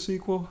 2, the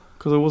sequel?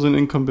 Because I wasn't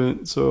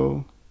incumbent,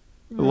 so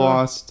I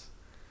lost.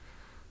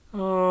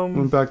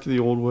 Went back to the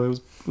old way.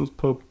 It was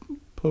Pope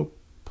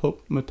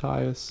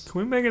Matthias.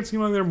 Can we make it seem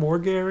like there are more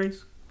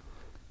Garys?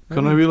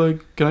 Can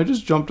I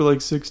just jump to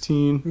like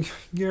 16?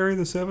 Gary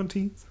the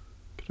 17th?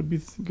 Can Could be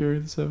Gary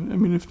the 7th. I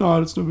mean, if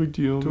not, it's no big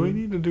deal. Do we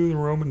need to do the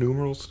Roman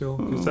numerals still?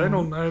 Because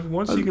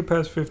once you get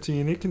past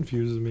 15, it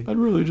confuses me. I'd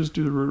really just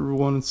do the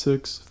 1 and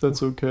 6, if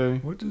that's okay.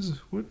 What does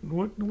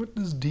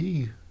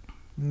D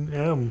and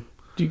M?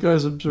 Do you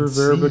guys observe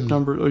C. Arabic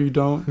number? Oh, you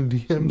don't?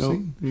 DMC?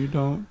 No, you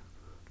don't.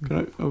 Can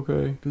I?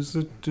 Okay. Does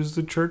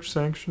the church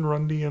sanction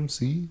run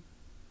DMC?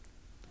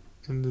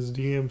 And is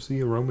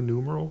DMC a Roman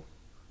numeral?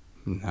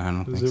 No, I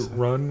don't Does think it so.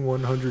 run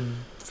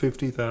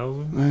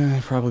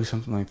 150,000? Probably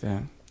something like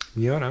that.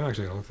 You know what? I'm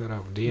actually going to look that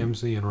up.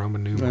 DMC and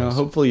Roman numerals. Well,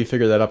 hopefully you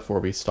figure that out before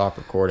we stop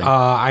recording.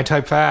 I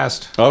type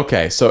fast.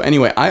 Okay, so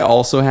anyway, I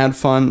also had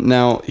fun.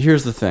 Now,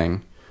 here's the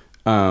thing.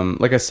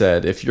 Like I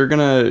said, if you're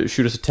going to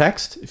shoot us a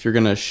text, if you're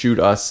going to shoot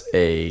us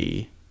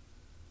a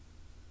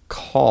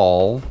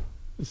call,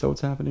 is that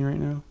what's happening right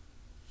now?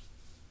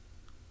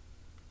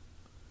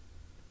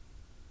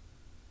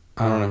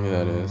 I don't know who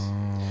that is.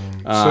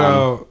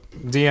 So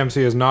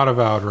DMC is not a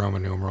valid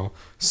Roman numeral.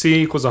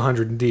 C equals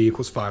 100 and D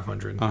equals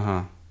 500.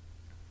 Uh-huh.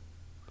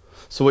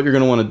 So what you're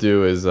going to want to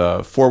do is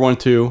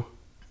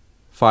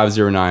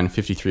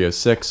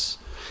 412-509-5306.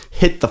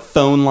 Hit the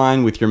phone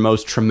line with your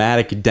most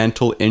traumatic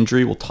dental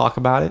injury. We'll talk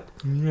about it.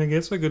 I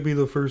guess I could be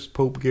the first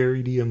Pope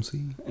Gary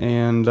DMC.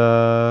 And,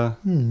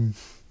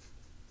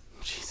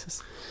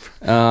 Jesus.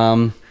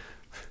 And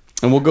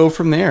we'll go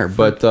from there.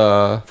 But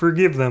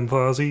Forgive them,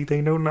 Fozzie.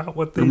 They know not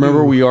what they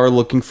remember, do. we are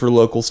looking for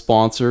local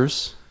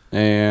sponsors.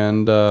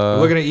 And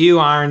Looking at you,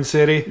 Iron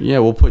City. yeah,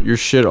 we'll put your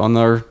shit on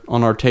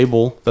our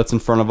table that's in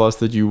front of us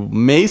that you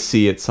may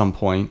see at some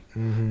point,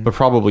 but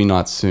probably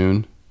not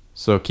soon.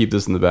 So keep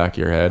this in the back of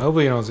your head.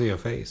 Hopefully you don't see a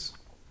face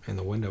in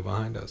the window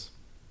behind us.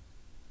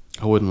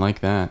 I wouldn't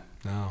like that.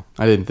 No.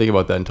 I didn't think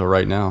about that until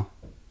right now.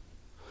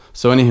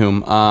 So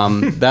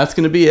anywho, that's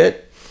going to be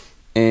it.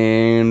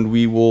 And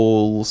we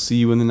will see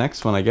you in the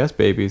next one, I guess,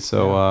 baby.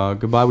 So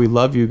goodbye. We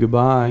love you. You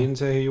Goodbye. didn't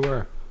say who you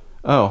were.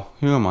 Oh,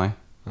 who am I?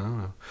 I don't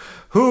know.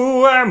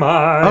 Who am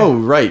I? Oh,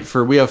 right.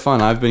 For We Have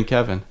Fun. I've been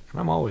Kevin.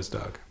 I'm always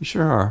Doug. You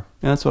sure are.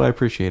 And that's what I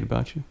appreciate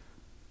about you.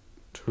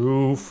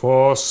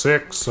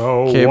 2460.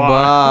 Okay,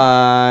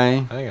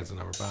 bye. I think that's the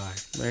number. Bye.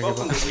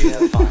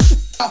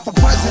 Up for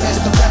presidents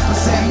to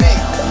represent me.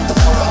 The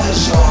world